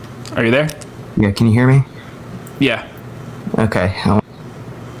 Are you there? Yeah, can you hear me? Yeah. Okay.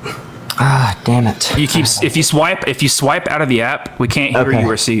 Damn it. If you swipe out of the app, we can't hear you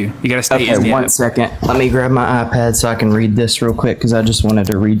or see you. You gotta stay in the app. 1 second. Let me grab my iPad so I can read this real quick, because I just wanted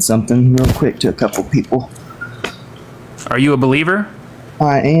to read something real quick to a couple people. Are you a believer?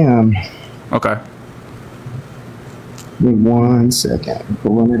 I am. Okay. Give me 1 second. I'm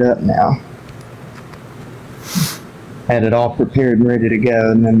pulling it up now. Had it all prepared and ready to go,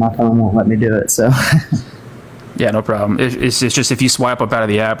 and then my phone won't let me do it, so. Yeah, no problem. It's just if you swipe up out of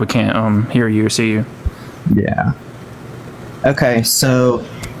the app, we can't hear you or see you. Yeah. Okay, so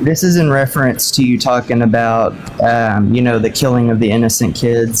this is in reference to you talking about, the killing of the innocent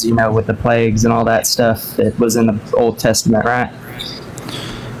kids, with the plagues and all that stuff that was in the Old Testament, right?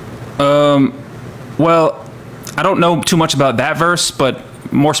 Well, I don't know too much about that verse, but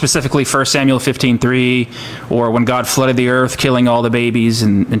more specifically 1 Samuel 15:3, or when God flooded the earth, killing all the babies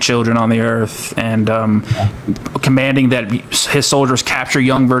and children on the earth, and commanding that his soldiers capture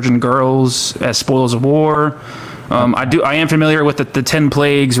young virgin girls as spoils of war. I am familiar with the 10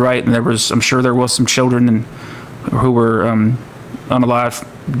 plagues, right? And I'm sure there was some children who were unalive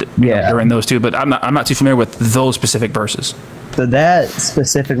during those two, but I'm not too familiar with those specific verses. So that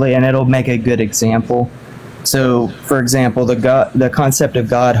specifically, and it'll make a good example. So, for example, the concept of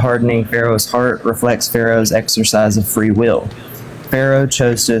God hardening Pharaoh's heart reflects Pharaoh's exercise of free will. Pharaoh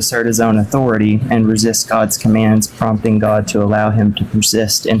chose to assert his own authority and resist God's commands, prompting God to allow him to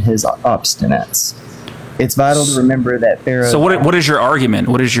persist in his obstinance. It's vital to remember that Pharaoh... So what is your argument?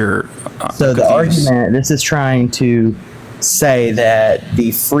 What is your... So the argument, this is trying to say that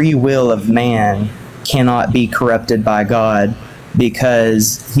the free will of man cannot be corrupted by God,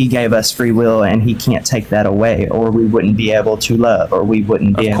 because he gave us free will and he can't take that away, or we wouldn't be able to love, or we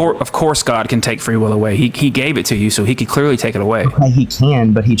wouldn't be Of course God can take free will away. He gave it to you, so he could clearly take it away. Okay, he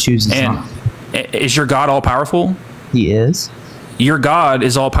can, but he chooses not. Is your God all powerful? He is. Your God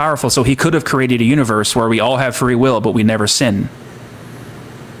is all powerful, so he could have created a universe where we all have free will, but we never sin.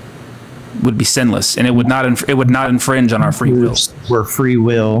 Would be sinless, and it would not infringe on our free will. We're free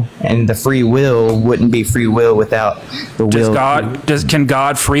will, and the free will wouldn't be free will without the will. Can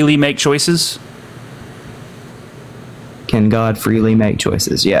God freely make choices? Can God freely make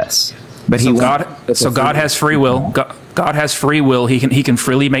choices? Yes, but God has free will. God has free will. He can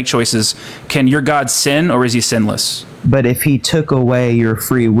freely make choices. Can your God sin, or is he sinless? But if he took away your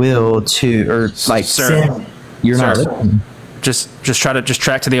free will sin, you're not listening. Just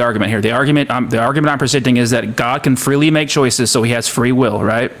track to the argument here. The argument I'm presenting is that God can freely make choices, so he has free will,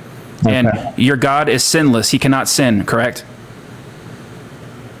 right? Okay. And your God is sinless. He cannot sin, correct?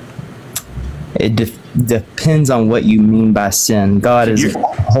 It depends on what you mean by sin. God is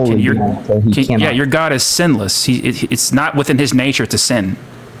holy, so he cannot. Yeah, your God is sinless. It's not within his nature to sin.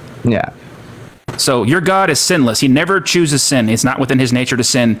 Yeah. So your God is sinless. He never chooses sin. It's not within his nature to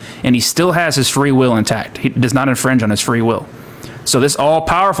sin, and he still has his free will intact. He does not infringe on his free will. So this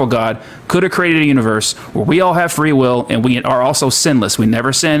all-powerful God could have created a universe where we all have free will, and we are also sinless. We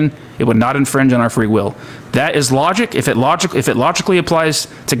never sin. It would not infringe on our free will. That is logic. If it logically applies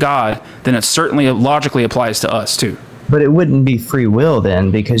to God, then it certainly logically applies to us too. But it wouldn't be free will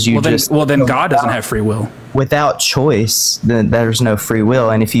then, because then God doesn't have free will. Without choice, then there's no free will.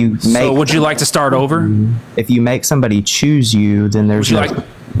 And if you make... So would you like to start over? If you make somebody choose you, then there's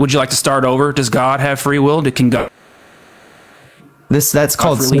would you like to start over? Does God have free will? Can God... That's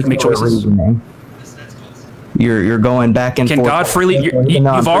called reasoning. You're going back and forth. Can God freely...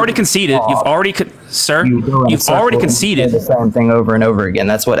 You've already conceded. You've already conceded. The same thing over and over again.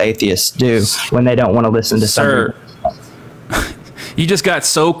 That's what atheists do when they don't want to listen to somebody. You just got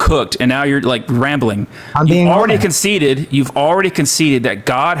so cooked, and now you're like rambling. You've already conceded that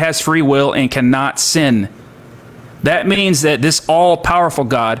God has free will and cannot sin. That means that this all-powerful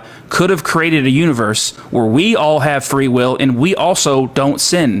God could have created a universe where we all have free will and we also don't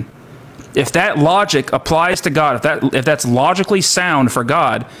sin. If that logic applies to God, if that's logically sound for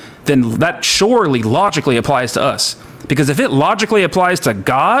God, then that surely logically applies to us. Because if it logically applies to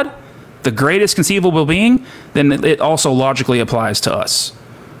God, the greatest conceivable being, then it also logically applies to us.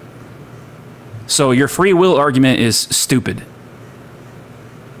 So your free will argument is stupid.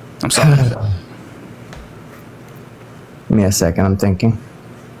 I'm sorry. Give me a second, I'm thinking.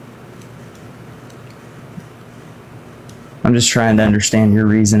 I'm just trying to understand your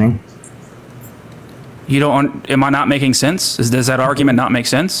reasoning. Am I not making sense? Does that argument not make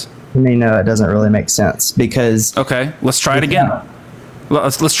sense? I mean, no, it doesn't really make sense, because... Okay, let's try it again.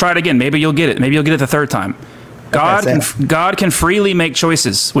 Let's try it again. Maybe you'll get it. Maybe you'll get it the third time. God can freely make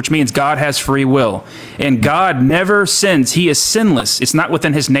choices, which means God has free will. And God never sins. He is sinless. It's not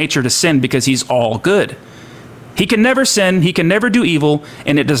within his nature to sin because he's all good. He can never sin. He can never do evil,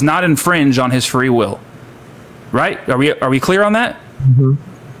 and it does not infringe on his free will. Right? Are we clear on that? Mm-hmm.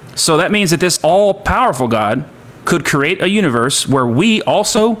 So that means that this all-powerful God could create a universe where we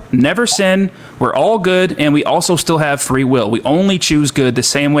also never sin, we're all good, and we also still have free will. We only choose good the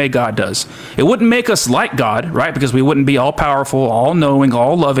same way God does. It wouldn't make us like God, right? Because we wouldn't be all-powerful, all-knowing,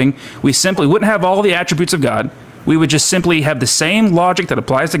 all-loving. We simply wouldn't have all the attributes of God. We would just simply have the same logic that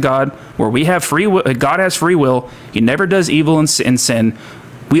applies to God, where we have free will. God has free will. He never does evil and sin.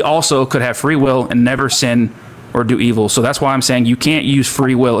 We also could have free will and never sin or do evil. So that's why I'm saying you can't use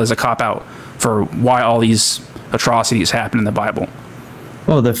free will as a cop-out for why all these atrocities happen in the Bible.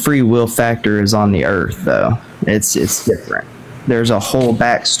 Well, the free will factor is on the earth, though. It's different. There's a whole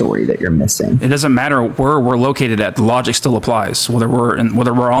backstory that you're missing. It doesn't matter where we're located at. The logic still applies. Whether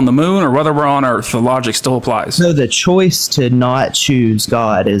we're on the moon or whether we're on Earth, the logic still applies. So the choice to not choose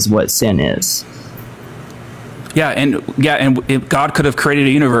God is what sin is. and if God could have created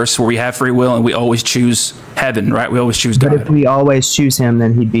a universe where we have free will and we always choose heaven, right? We always choose God. But if we always choose him,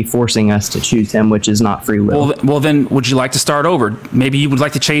 then he'd be forcing us to choose him, which is not free will. Well, then would you like to start over? Maybe you would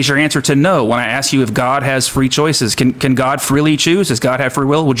like to change your answer to no. When I ask you if God has free choices, can God freely choose? Does God have free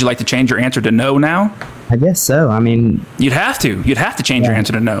will? Would you like to change your answer to no now? I guess so. I mean, you'd have to change your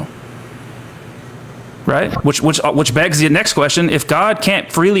answer to no. Right? Which begs the next question. If God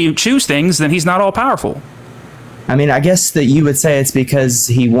can't freely choose things, then he's not all powerful. I mean, I guess that you would say it's because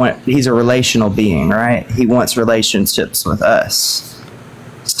he's a relational being, right? He wants relationships with us.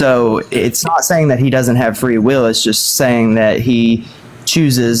 So it's not saying that he doesn't have free will. It's just saying that he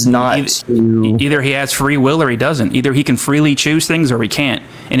chooses not to. Either he has free will or he doesn't. Either he can freely choose things or he can't.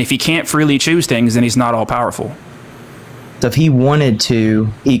 And if he can't freely choose things, then he's not all powerful. So if he wanted to,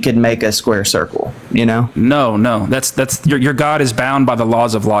 he could make a square circle, you know? No. That's your God is bound by the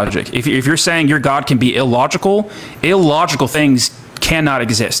laws of logic. If you're saying your God can be illogical things cannot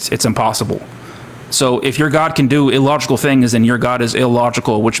exist. It's impossible. So if your God can do illogical things, then your God is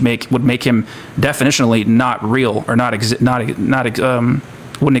illogical, which would make him definitionally not real or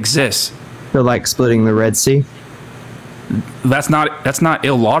wouldn't exist. So like splitting the Red Sea? That's not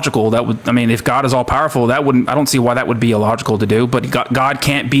illogical. If God is all powerful, I don't see why that would be illogical to do. But God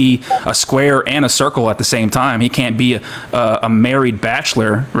can't be a square and a circle at the same time. He can't be a married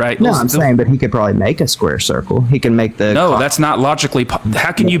bachelor, right? No, I'm saying, but he could probably make a square circle. He can make the. No, that's not logically.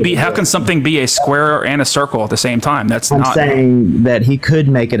 How can something be a square and a circle at the same time? I'm saying that he could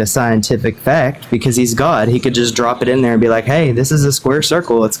make it a scientific fact because he's God. He could just drop it in there and be like, "Hey, this is a square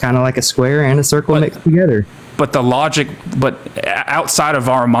circle. It's kind of like a square and a circle mixed together." But the logic, outside of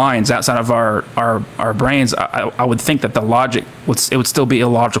our minds, outside of our brains, I would think that the logic would still be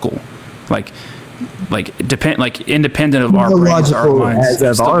illogical, independent of our brains, our minds,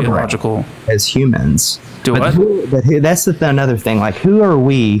 as of our illogical as humans. Do what? That's another thing. Like, who are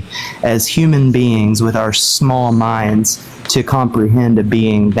we as human beings with our small minds to comprehend a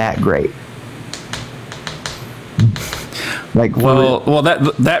being that great?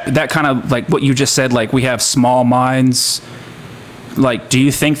 That kind of like what you just said, like we have small minds. Like, do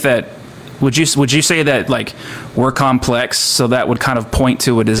you think that would you say that like we're complex, so that would kind of point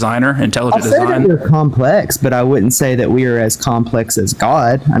to a designer, intelligent design? I'll say that we're complex, but I wouldn't say that we are as complex as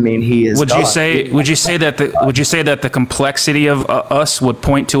God. I mean, he is. Would you say that the complexity of us would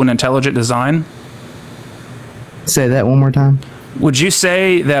point to an intelligent design? Say that one more time. Would you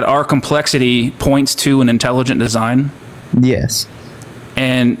say that our complexity points to an intelligent design? Yes.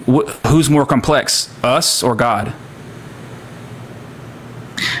 And who's more complex, us or God?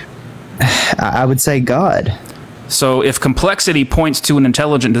 I would say God. So if complexity points to an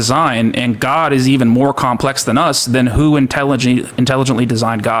intelligent design and God is even more complex than us, then who intelligently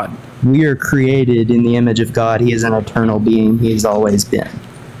designed God? We are created in the image of God. He is an eternal being. He has always been.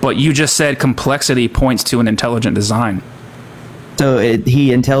 But you just said complexity points to an intelligent design. So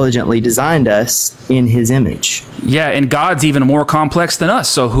he intelligently designed us in his image. Yeah, and God's even more complex than us.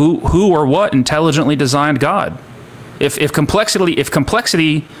 So who or what intelligently designed God? If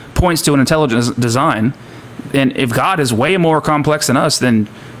complexity points to an intelligent design, and if God is way more complex than us, then.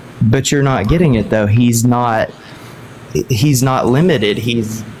 But you're not getting it though. He's not limited.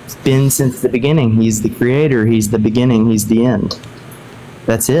 He's been since the beginning. He's the creator. He's the beginning. He's the end.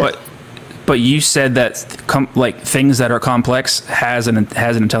 That's it. But you said that things that are complex has an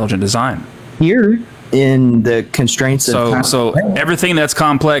intelligent design. Here in the constraints of so everything that's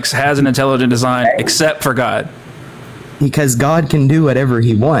complex has an intelligent design except for God. Because God can do whatever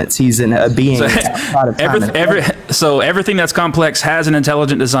he wants. He's a being outside of time. So everything that's complex has an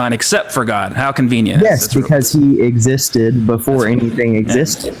intelligent design except for God. How convenient. Yes, because he existed before anything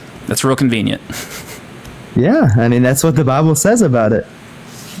existed. That's real convenient. Yeah, I mean, that's what the Bible says about it.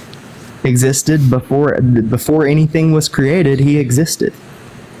 Existed before anything was created, he existed.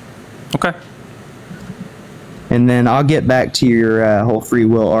 Okay. And then I'll get back to your whole free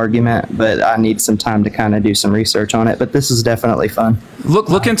will argument, but I need some time to kind of do some research on it. But this is definitely fun.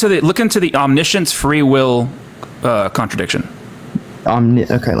 Look into the omniscience free will contradiction.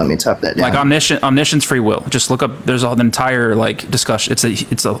 Okay, let me type that down. Like omniscience free will. Just look up. There's an entire discussion.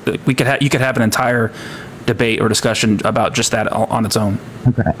 You could have an entire debate or discussion about just that on its own.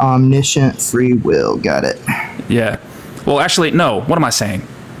 Okay, omniscient free will. Got it. Yeah. Well, actually, no. What am I saying?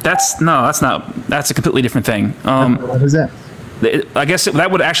 That's a completely different thing. What is that? I guess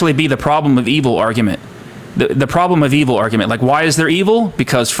that would actually be the problem of evil argument. The problem of evil argument. Like, why is there evil?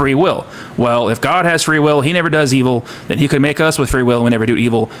 Because free will. Well, if God has free will, he never does evil, then he could make us with free will and we never do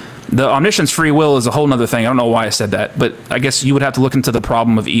evil. The omniscience free will is a whole nother thing. I don't know why I said that, but I guess you would have to look into the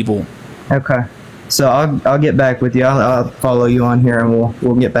problem of evil. Okay. So I'll get back with you. I'll follow you on here, and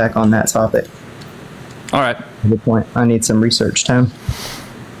we'll get back on that topic. All right. Good point. I need some research time.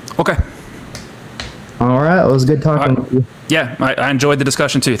 Okay. All right. It was good talking with you. Yeah, I enjoyed the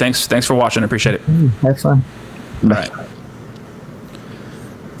discussion too. Thanks for watching. I appreciate it. Have fun. Bye.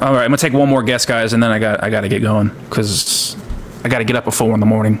 All right. I'm gonna take one more guess, guys, and then I got to get going because I got to get up at 4 in the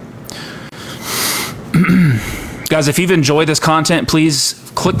morning. Guys, if you've enjoyed this content, please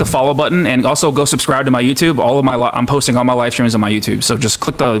click the follow button and also go subscribe to my YouTube. I'm posting all my live streams on my YouTube. So just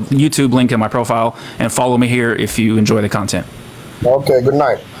click the YouTube link in my profile and follow me here if you enjoy the content. Okay, good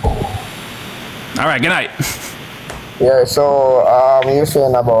night. All right, good night. Yeah, so you're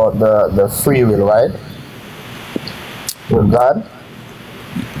saying about the free will, right? With God?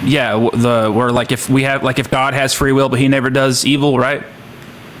 Yeah, where like if God has free will but he never does evil, right?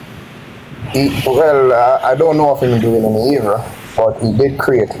 I don't know if he's doing any evil, but he did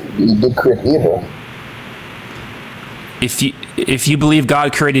create evil. If you believe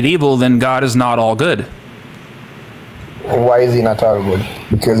God created evil, then God is not all good. Why is he not all good?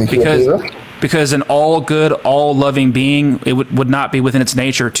 Because he created evil? Because an all good, all loving being, it would not be within its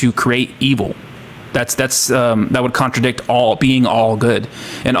nature to create evil. That would contradict being all good.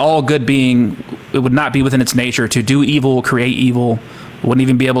 An all good being, it would not be within its nature to do evil, create evil. Wouldn't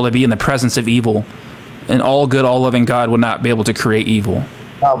even be able to be in the presence of evil. An all good, all loving God would not be able to create evil.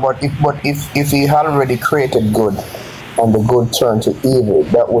 But if he had already created good, and the good turned to evil,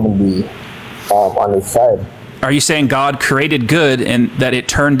 that wouldn't be on his side. Are you saying God created good and that it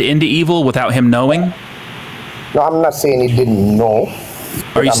turned into evil without him knowing? No, I'm not saying he didn't know.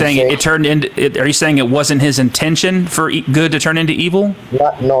 Are you saying it turned into? Are you saying it wasn't his intention for good to turn into evil?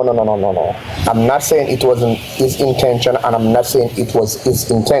 No. I'm not saying it wasn't his intention, and I'm not saying it was his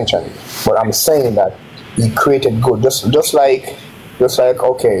intention. But I'm saying that he created good, just like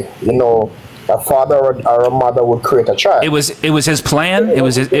okay, you know, a father or a mother would create a child. It was his plan. It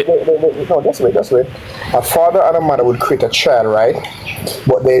was his. No, just wait. A father and a mother would create a child, right?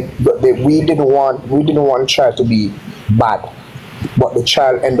 But we didn't want child to be bad. But the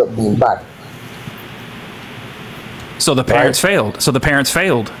child ended up being bad. So the parents failed.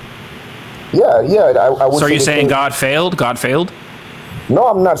 Yeah. I would. So are you saying God failed? God failed? No,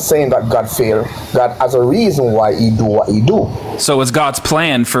 I'm not saying that God failed. God has a reason why he do what he do. So it's God's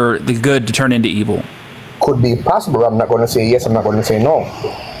plan for the good to turn into evil? Could be possible. I'm not going to say yes. I'm not going to say no.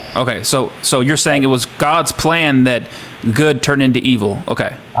 Okay, so you're saying it was God's plan that good turned into evil.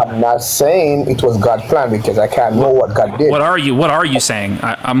 Okay. I'm not saying it was God's plan because I can't know what God did. What are you saying?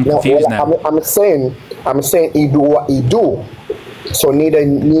 I'm confused now. I'm saying he do what he do. So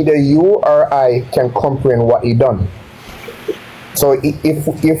neither you or I can comprehend what he done. So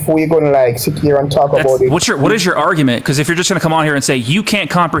if we're gonna like sit here and talk about it, what is your argument? Because if you're just gonna come on here and say you can't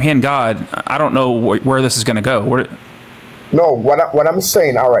comprehend God, I don't know where this is gonna go. No, what I'm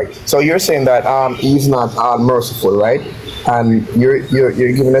saying, all right. So you're saying that he's not all merciful, right? And you're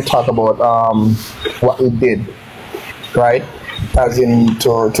giving a talk about what he did, right? As in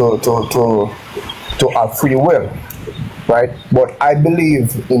to have free will, right? But I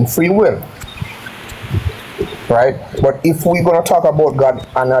believe in free will, right? But if we're gonna talk about God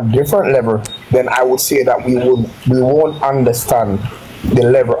on a different level, then I would say that we won't understand the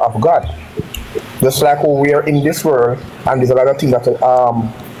level of God. Just like when we are in this world, and there's a lot of things that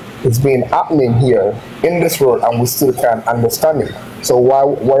is being happening here in this world, and we still can't understand it. So why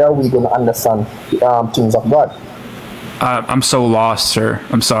are we going to understand things of God? I'm so lost, sir.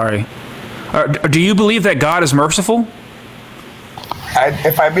 I'm sorry. Do you believe that God is merciful?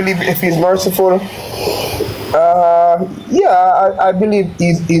 If he's merciful, yeah, I believe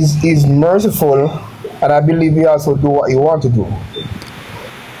he's merciful, and I believe he also do what he wants to do.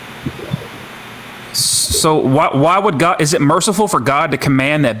 So why would God? Is it merciful for God to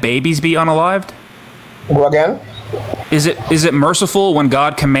command that babies be unalived? Go again? Is it merciful when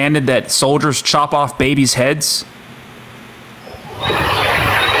God commanded that soldiers chop off babies' heads?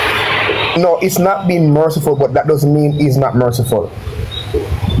 No, it's not being merciful, but that doesn't mean he's not merciful.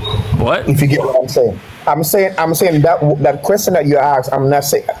 What? If you get what I'm saying. I'm saying that question that you asked, I'm not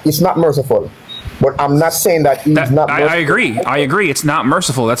saying it's not merciful. But I'm not saying that he's not merciful. I agree. It's not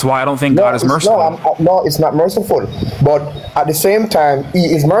merciful. That's why I don't think God is merciful. No, it's not merciful. But at the same time,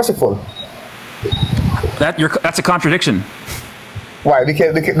 he is merciful. That's a contradiction. Why?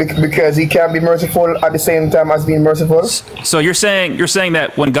 Because he can't be merciful at the same time as being merciful? So you're saying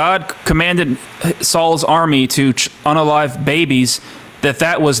that when God commanded Saul's army to unalive babies,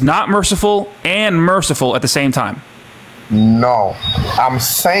 that was not merciful and merciful at the same time? No, I'm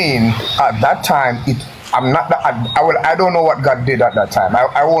saying at that time I'm not. I don't know what God did at that time.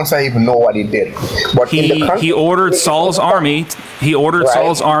 I won't say I even know what He did. But he ordered Saul's army. He ordered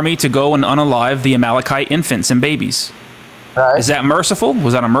Saul's army to go and unalive the Amalekite infants and babies. Right. Is that merciful?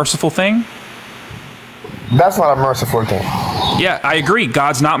 Was that a merciful thing? That's not a merciful thing. Yeah, I agree.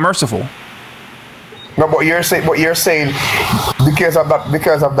 God's not merciful. No, but you're saying because of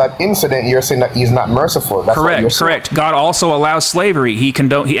that incident, you're saying that He's not merciful. That's correct. God also allows slavery. He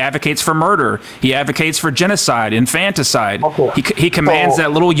advocates for murder. He advocates for genocide, infanticide. Okay. He commands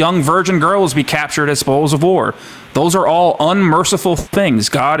that little young virgin girls be captured as spoils of war. Those are all unmerciful things.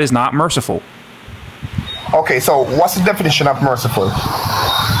 God is not merciful. Okay, so what's the definition of merciful?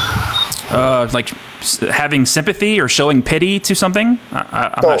 Like having sympathy or showing pity to something?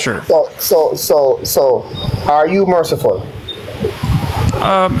 I'm not sure. So, are you merciful?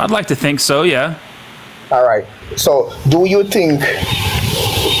 I'd like to think so, yeah. All right. So, do you think,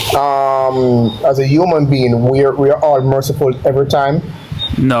 as a human being, we're all merciful every time?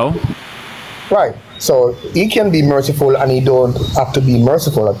 No. Right. So, He can be merciful, and He don't have to be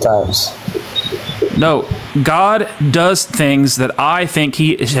merciful at times. No, God does things that I think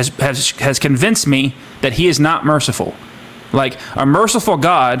He has convinced me that He is not merciful. Like, a merciful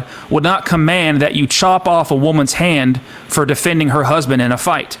God would not command that you chop off a woman's hand for defending her husband in a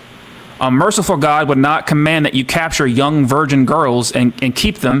fight. A merciful God would not command that you capture young virgin girls and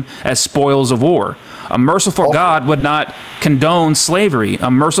keep them as spoils of war. A merciful God would not condone slavery.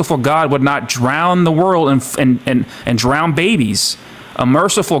 A merciful God would not drown the world and drown babies. A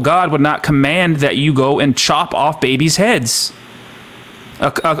merciful God would not command that you go and chop off babies' heads.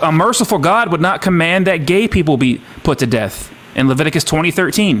 A merciful God would not command that gay people be put to death in Leviticus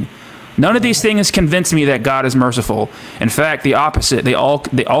 20:13. None of these things convince me that God is merciful. In fact, the opposite. All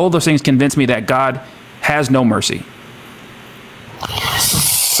of those things convince me that God has no mercy.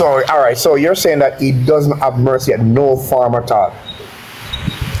 So, all right. So you're saying that He doesn't have mercy at no form at all?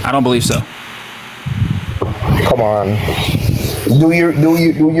 I don't believe so. Come on. Do you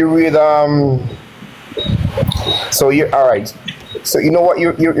read so you're all right. So you know what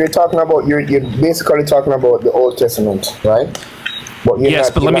you're talking about, you're basically talking about the Old Testament, right? But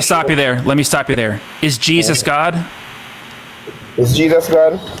let me stop you there. Is Jesus God? Is Jesus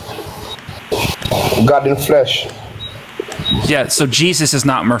God? God in flesh. Yeah, so Jesus is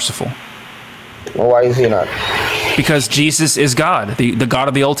not merciful. Well, why is He not? Because Jesus is God, the God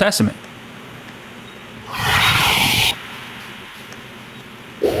of the Old Testament.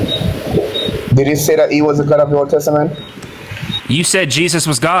 Did He say that He was the God of the Old Testament? You said Jesus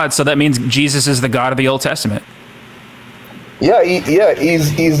was God, so that means Jesus is the God of the Old Testament. Yeah,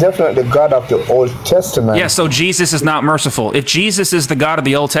 he's definitely the God of the Old Testament. Yeah, so Jesus is not merciful. If Jesus is the God of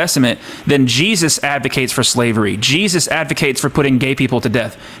the Old Testament, then Jesus advocates for slavery. Jesus advocates for putting gay people to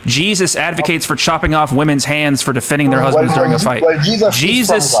death. Jesus advocates for chopping off women's hands for defending their husbands during a fight.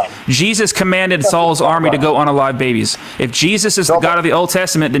 Jesus commanded Saul's army to go unalive babies. If Jesus is the God of the Old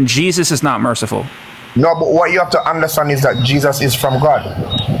Testament, then Jesus is not merciful. No, but what you have to understand is that Jesus is from God.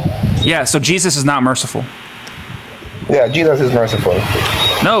 Yeah, so Jesus is not merciful. Yeah, Jesus is merciful.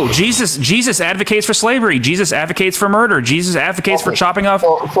 No, Jesus advocates for slavery. Jesus advocates for murder. Jesus advocates for chopping off.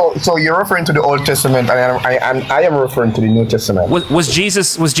 So you're referring to the Old Testament, and I am referring to the New Testament. Was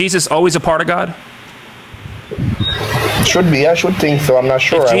Jesus always a part of God? Should be. I should think so. I'm not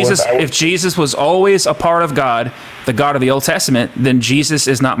sure. If Jesus was always a part of God, the God of the Old Testament, then Jesus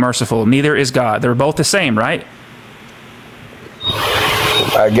is not merciful. Neither is God. They're both the same, right?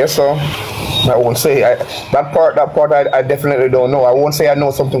 I guess so. I won't say that part. I definitely don't know. I won't say I know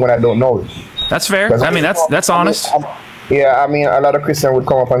something when I don't know it. That's fair. I mean, that's honest. Yeah, I mean, a lot of Christians would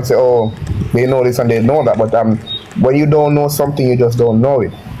come up and say, "Oh, they know this and they know that," but when you don't know something, you just don't know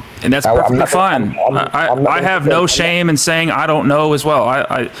it. And that's perfectly fine. I have no shame in saying I don't know as well.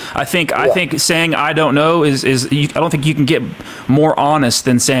 I think saying I don't know is I don't think you can get more honest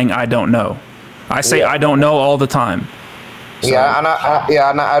than saying I don't know. I say I don't know all the time. So. Yeah, and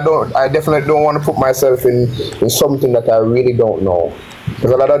I definitely don't want to put myself in something that I really don't know. Because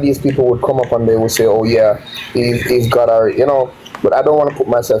a lot of these people would come up and they would say, "Oh yeah, he's got but I don't want to put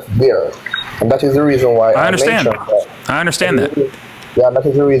myself there, and that is the reason why I understand that. Yeah, that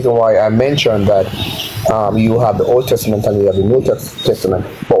is the reason why I mentioned that you have the Old Testament and you have the New Testament.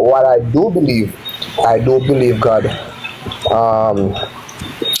 But what I do believe God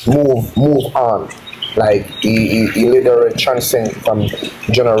move on. Like he literally transcends from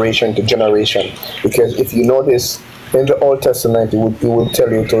generation to generation. Because if you notice in the Old Testament, it would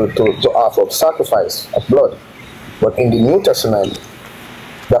tell you to offer sacrifice of blood, but in the New Testament,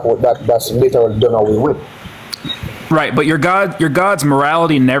 that's literally done away with. Right, but your God's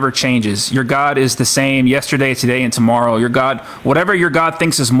morality never changes. Your God is the same yesterday, today, and tomorrow. Your God, whatever your God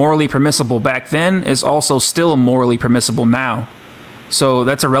thinks is morally permissible back then, is also still morally permissible now. So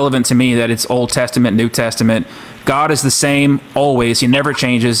that's irrelevant to me that it's Old Testament, New Testament. God is the same always. He never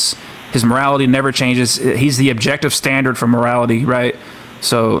changes. His morality never changes. He's the objective standard for morality, right?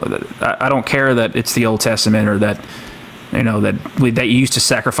 So I don't care that it's the Old Testament or that, you know, that you used to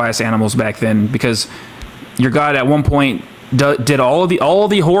sacrifice animals back then, because your God at one point did all of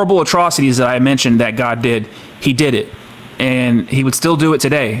the horrible atrocities that I mentioned that God did. He did it, and he would still do it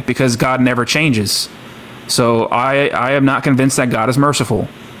today because God never changes. So I am not convinced that God is merciful.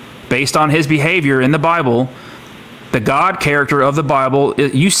 Based on his behavior in the Bible, the God character of the Bible,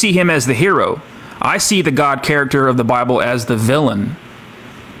 you see him as the hero. I see the God character of the Bible as the villain.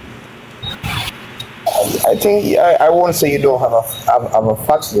 I think I won't say you don't have a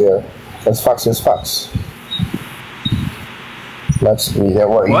facts there, because facts is facts. That's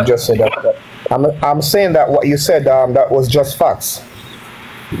what you just said. I'm saying that what you said that was just facts.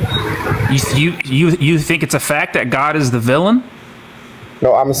 You think it's a fact that God is the villain?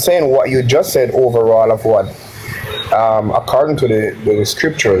 No, I'm saying what you just said overall of what, according to the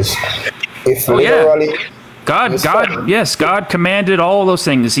scriptures, if literally God commanded all those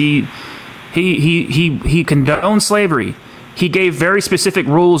things. He condoned slavery. He gave very specific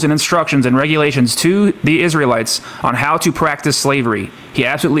rules and instructions and regulations to the Israelites on how to practice slavery. He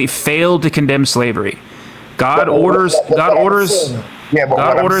absolutely failed to condemn slavery. God orders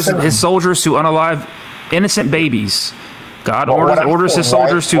his soldiers to unalive innocent babies. God orders his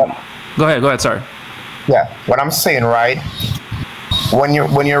soldiers to go ahead, sorry. Yeah, what I'm saying, right? When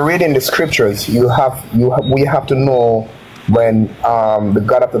you're reading the scriptures, we have to know when the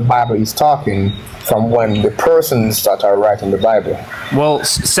God of the Bible is talking from when the persons that are writing the Bible. Well,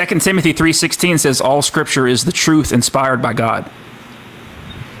 2 Timothy 3:16 says all scripture is the truth inspired by God.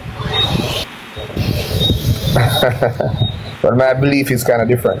 But my belief is kind of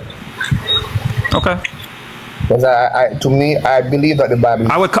different. Okay. Because to me, I believe that the Bible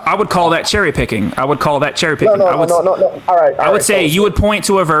is... I would call that cherry picking. I would call that cherry picking. No. All right. I would say you would point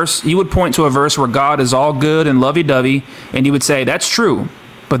to a verse. You would point to a verse where God is all good and lovey-dovey, and you would say that's true.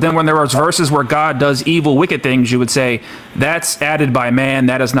 But then when there are verses where God does evil, wicked things, you would say that's added by man.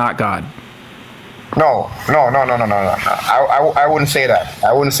 That is not God. No. I wouldn't say that.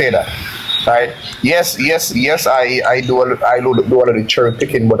 I wouldn't say that. Right? Yes. I do a lot of the cherry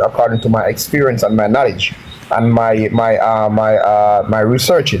picking, but according to my experience and my knowledge and my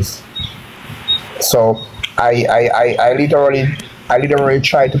researches. So I literally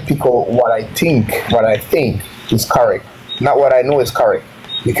try to pick out what I think is correct, not what I know is correct.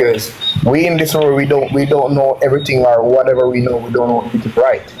 Because we in this world, we don't know everything, or whatever we know, we don't know if it's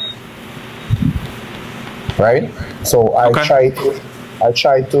right. Right? So I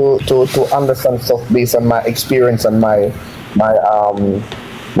try to understand stuff based on my experience and my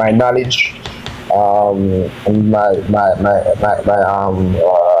knowledge, and my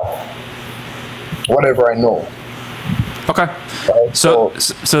whatever I know. Okay. Right? So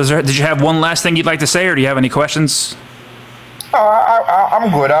did you have one last thing you'd like to say, or do you have any questions? I'm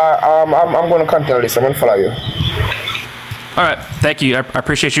good. I'm going to continue this. I'm going to follow you. All right. Thank you. I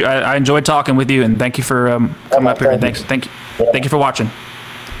appreciate you. I enjoyed talking with you, and thank you for coming up here. And thank you for watching.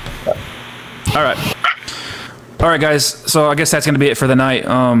 All right, guys. So I guess that's going to be it for the night.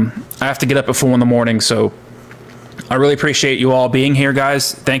 I have to get up at 4 in the morning, so I really appreciate you all being here,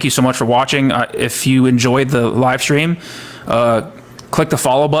 guys. Thank you so much for watching. If you enjoyed the live stream, click the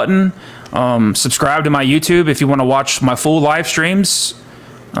follow button. Subscribe to my YouTube if you want to watch my full live streams.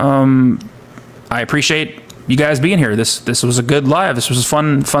 I appreciate you guys being here. This was a good live. This was a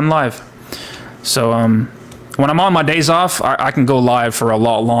fun live. So when I'm on my days off, I can go live for a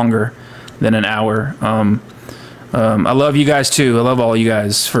lot longer than an hour. I love you guys too. I love all you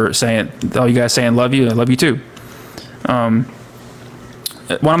guys saying love you. I love you too. When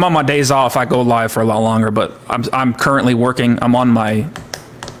I'm on my days off, I go live for a lot longer, but I'm currently working. I'm on my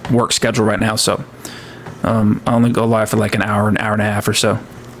work schedule right now, so I only go live for like an hour and a half or so.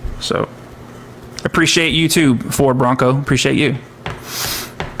 So appreciate you too, Ford Bronco. Appreciate you.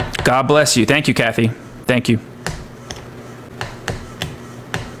 God bless you. Thank you, Kathy. Thank you.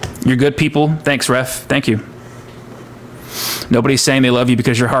 You're good people. Thanks, Ref. Thank you. Nobody's saying they love you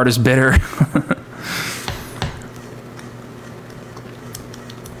because your heart is bitter.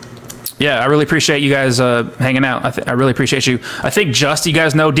 Yeah, I really appreciate you guys hanging out. I really appreciate you. I think you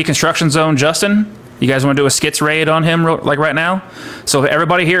guys know Deconstruction Zone, Justin? You guys want to do a skits raid on him like right now? So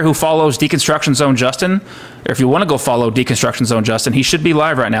everybody here who follows Deconstruction Zone Justin, or if you want to go follow Deconstruction Zone Justin, he should be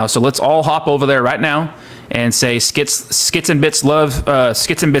live right now. So let's all hop over there right now and say Skits and Bits love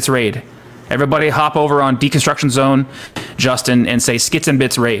Skits and Bits raid. Everybody hop over on Deconstruction Zone Justin and say Skits and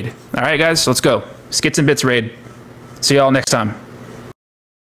Bits raid. All right, guys, let's go. Skits and Bits raid. See y'all next time.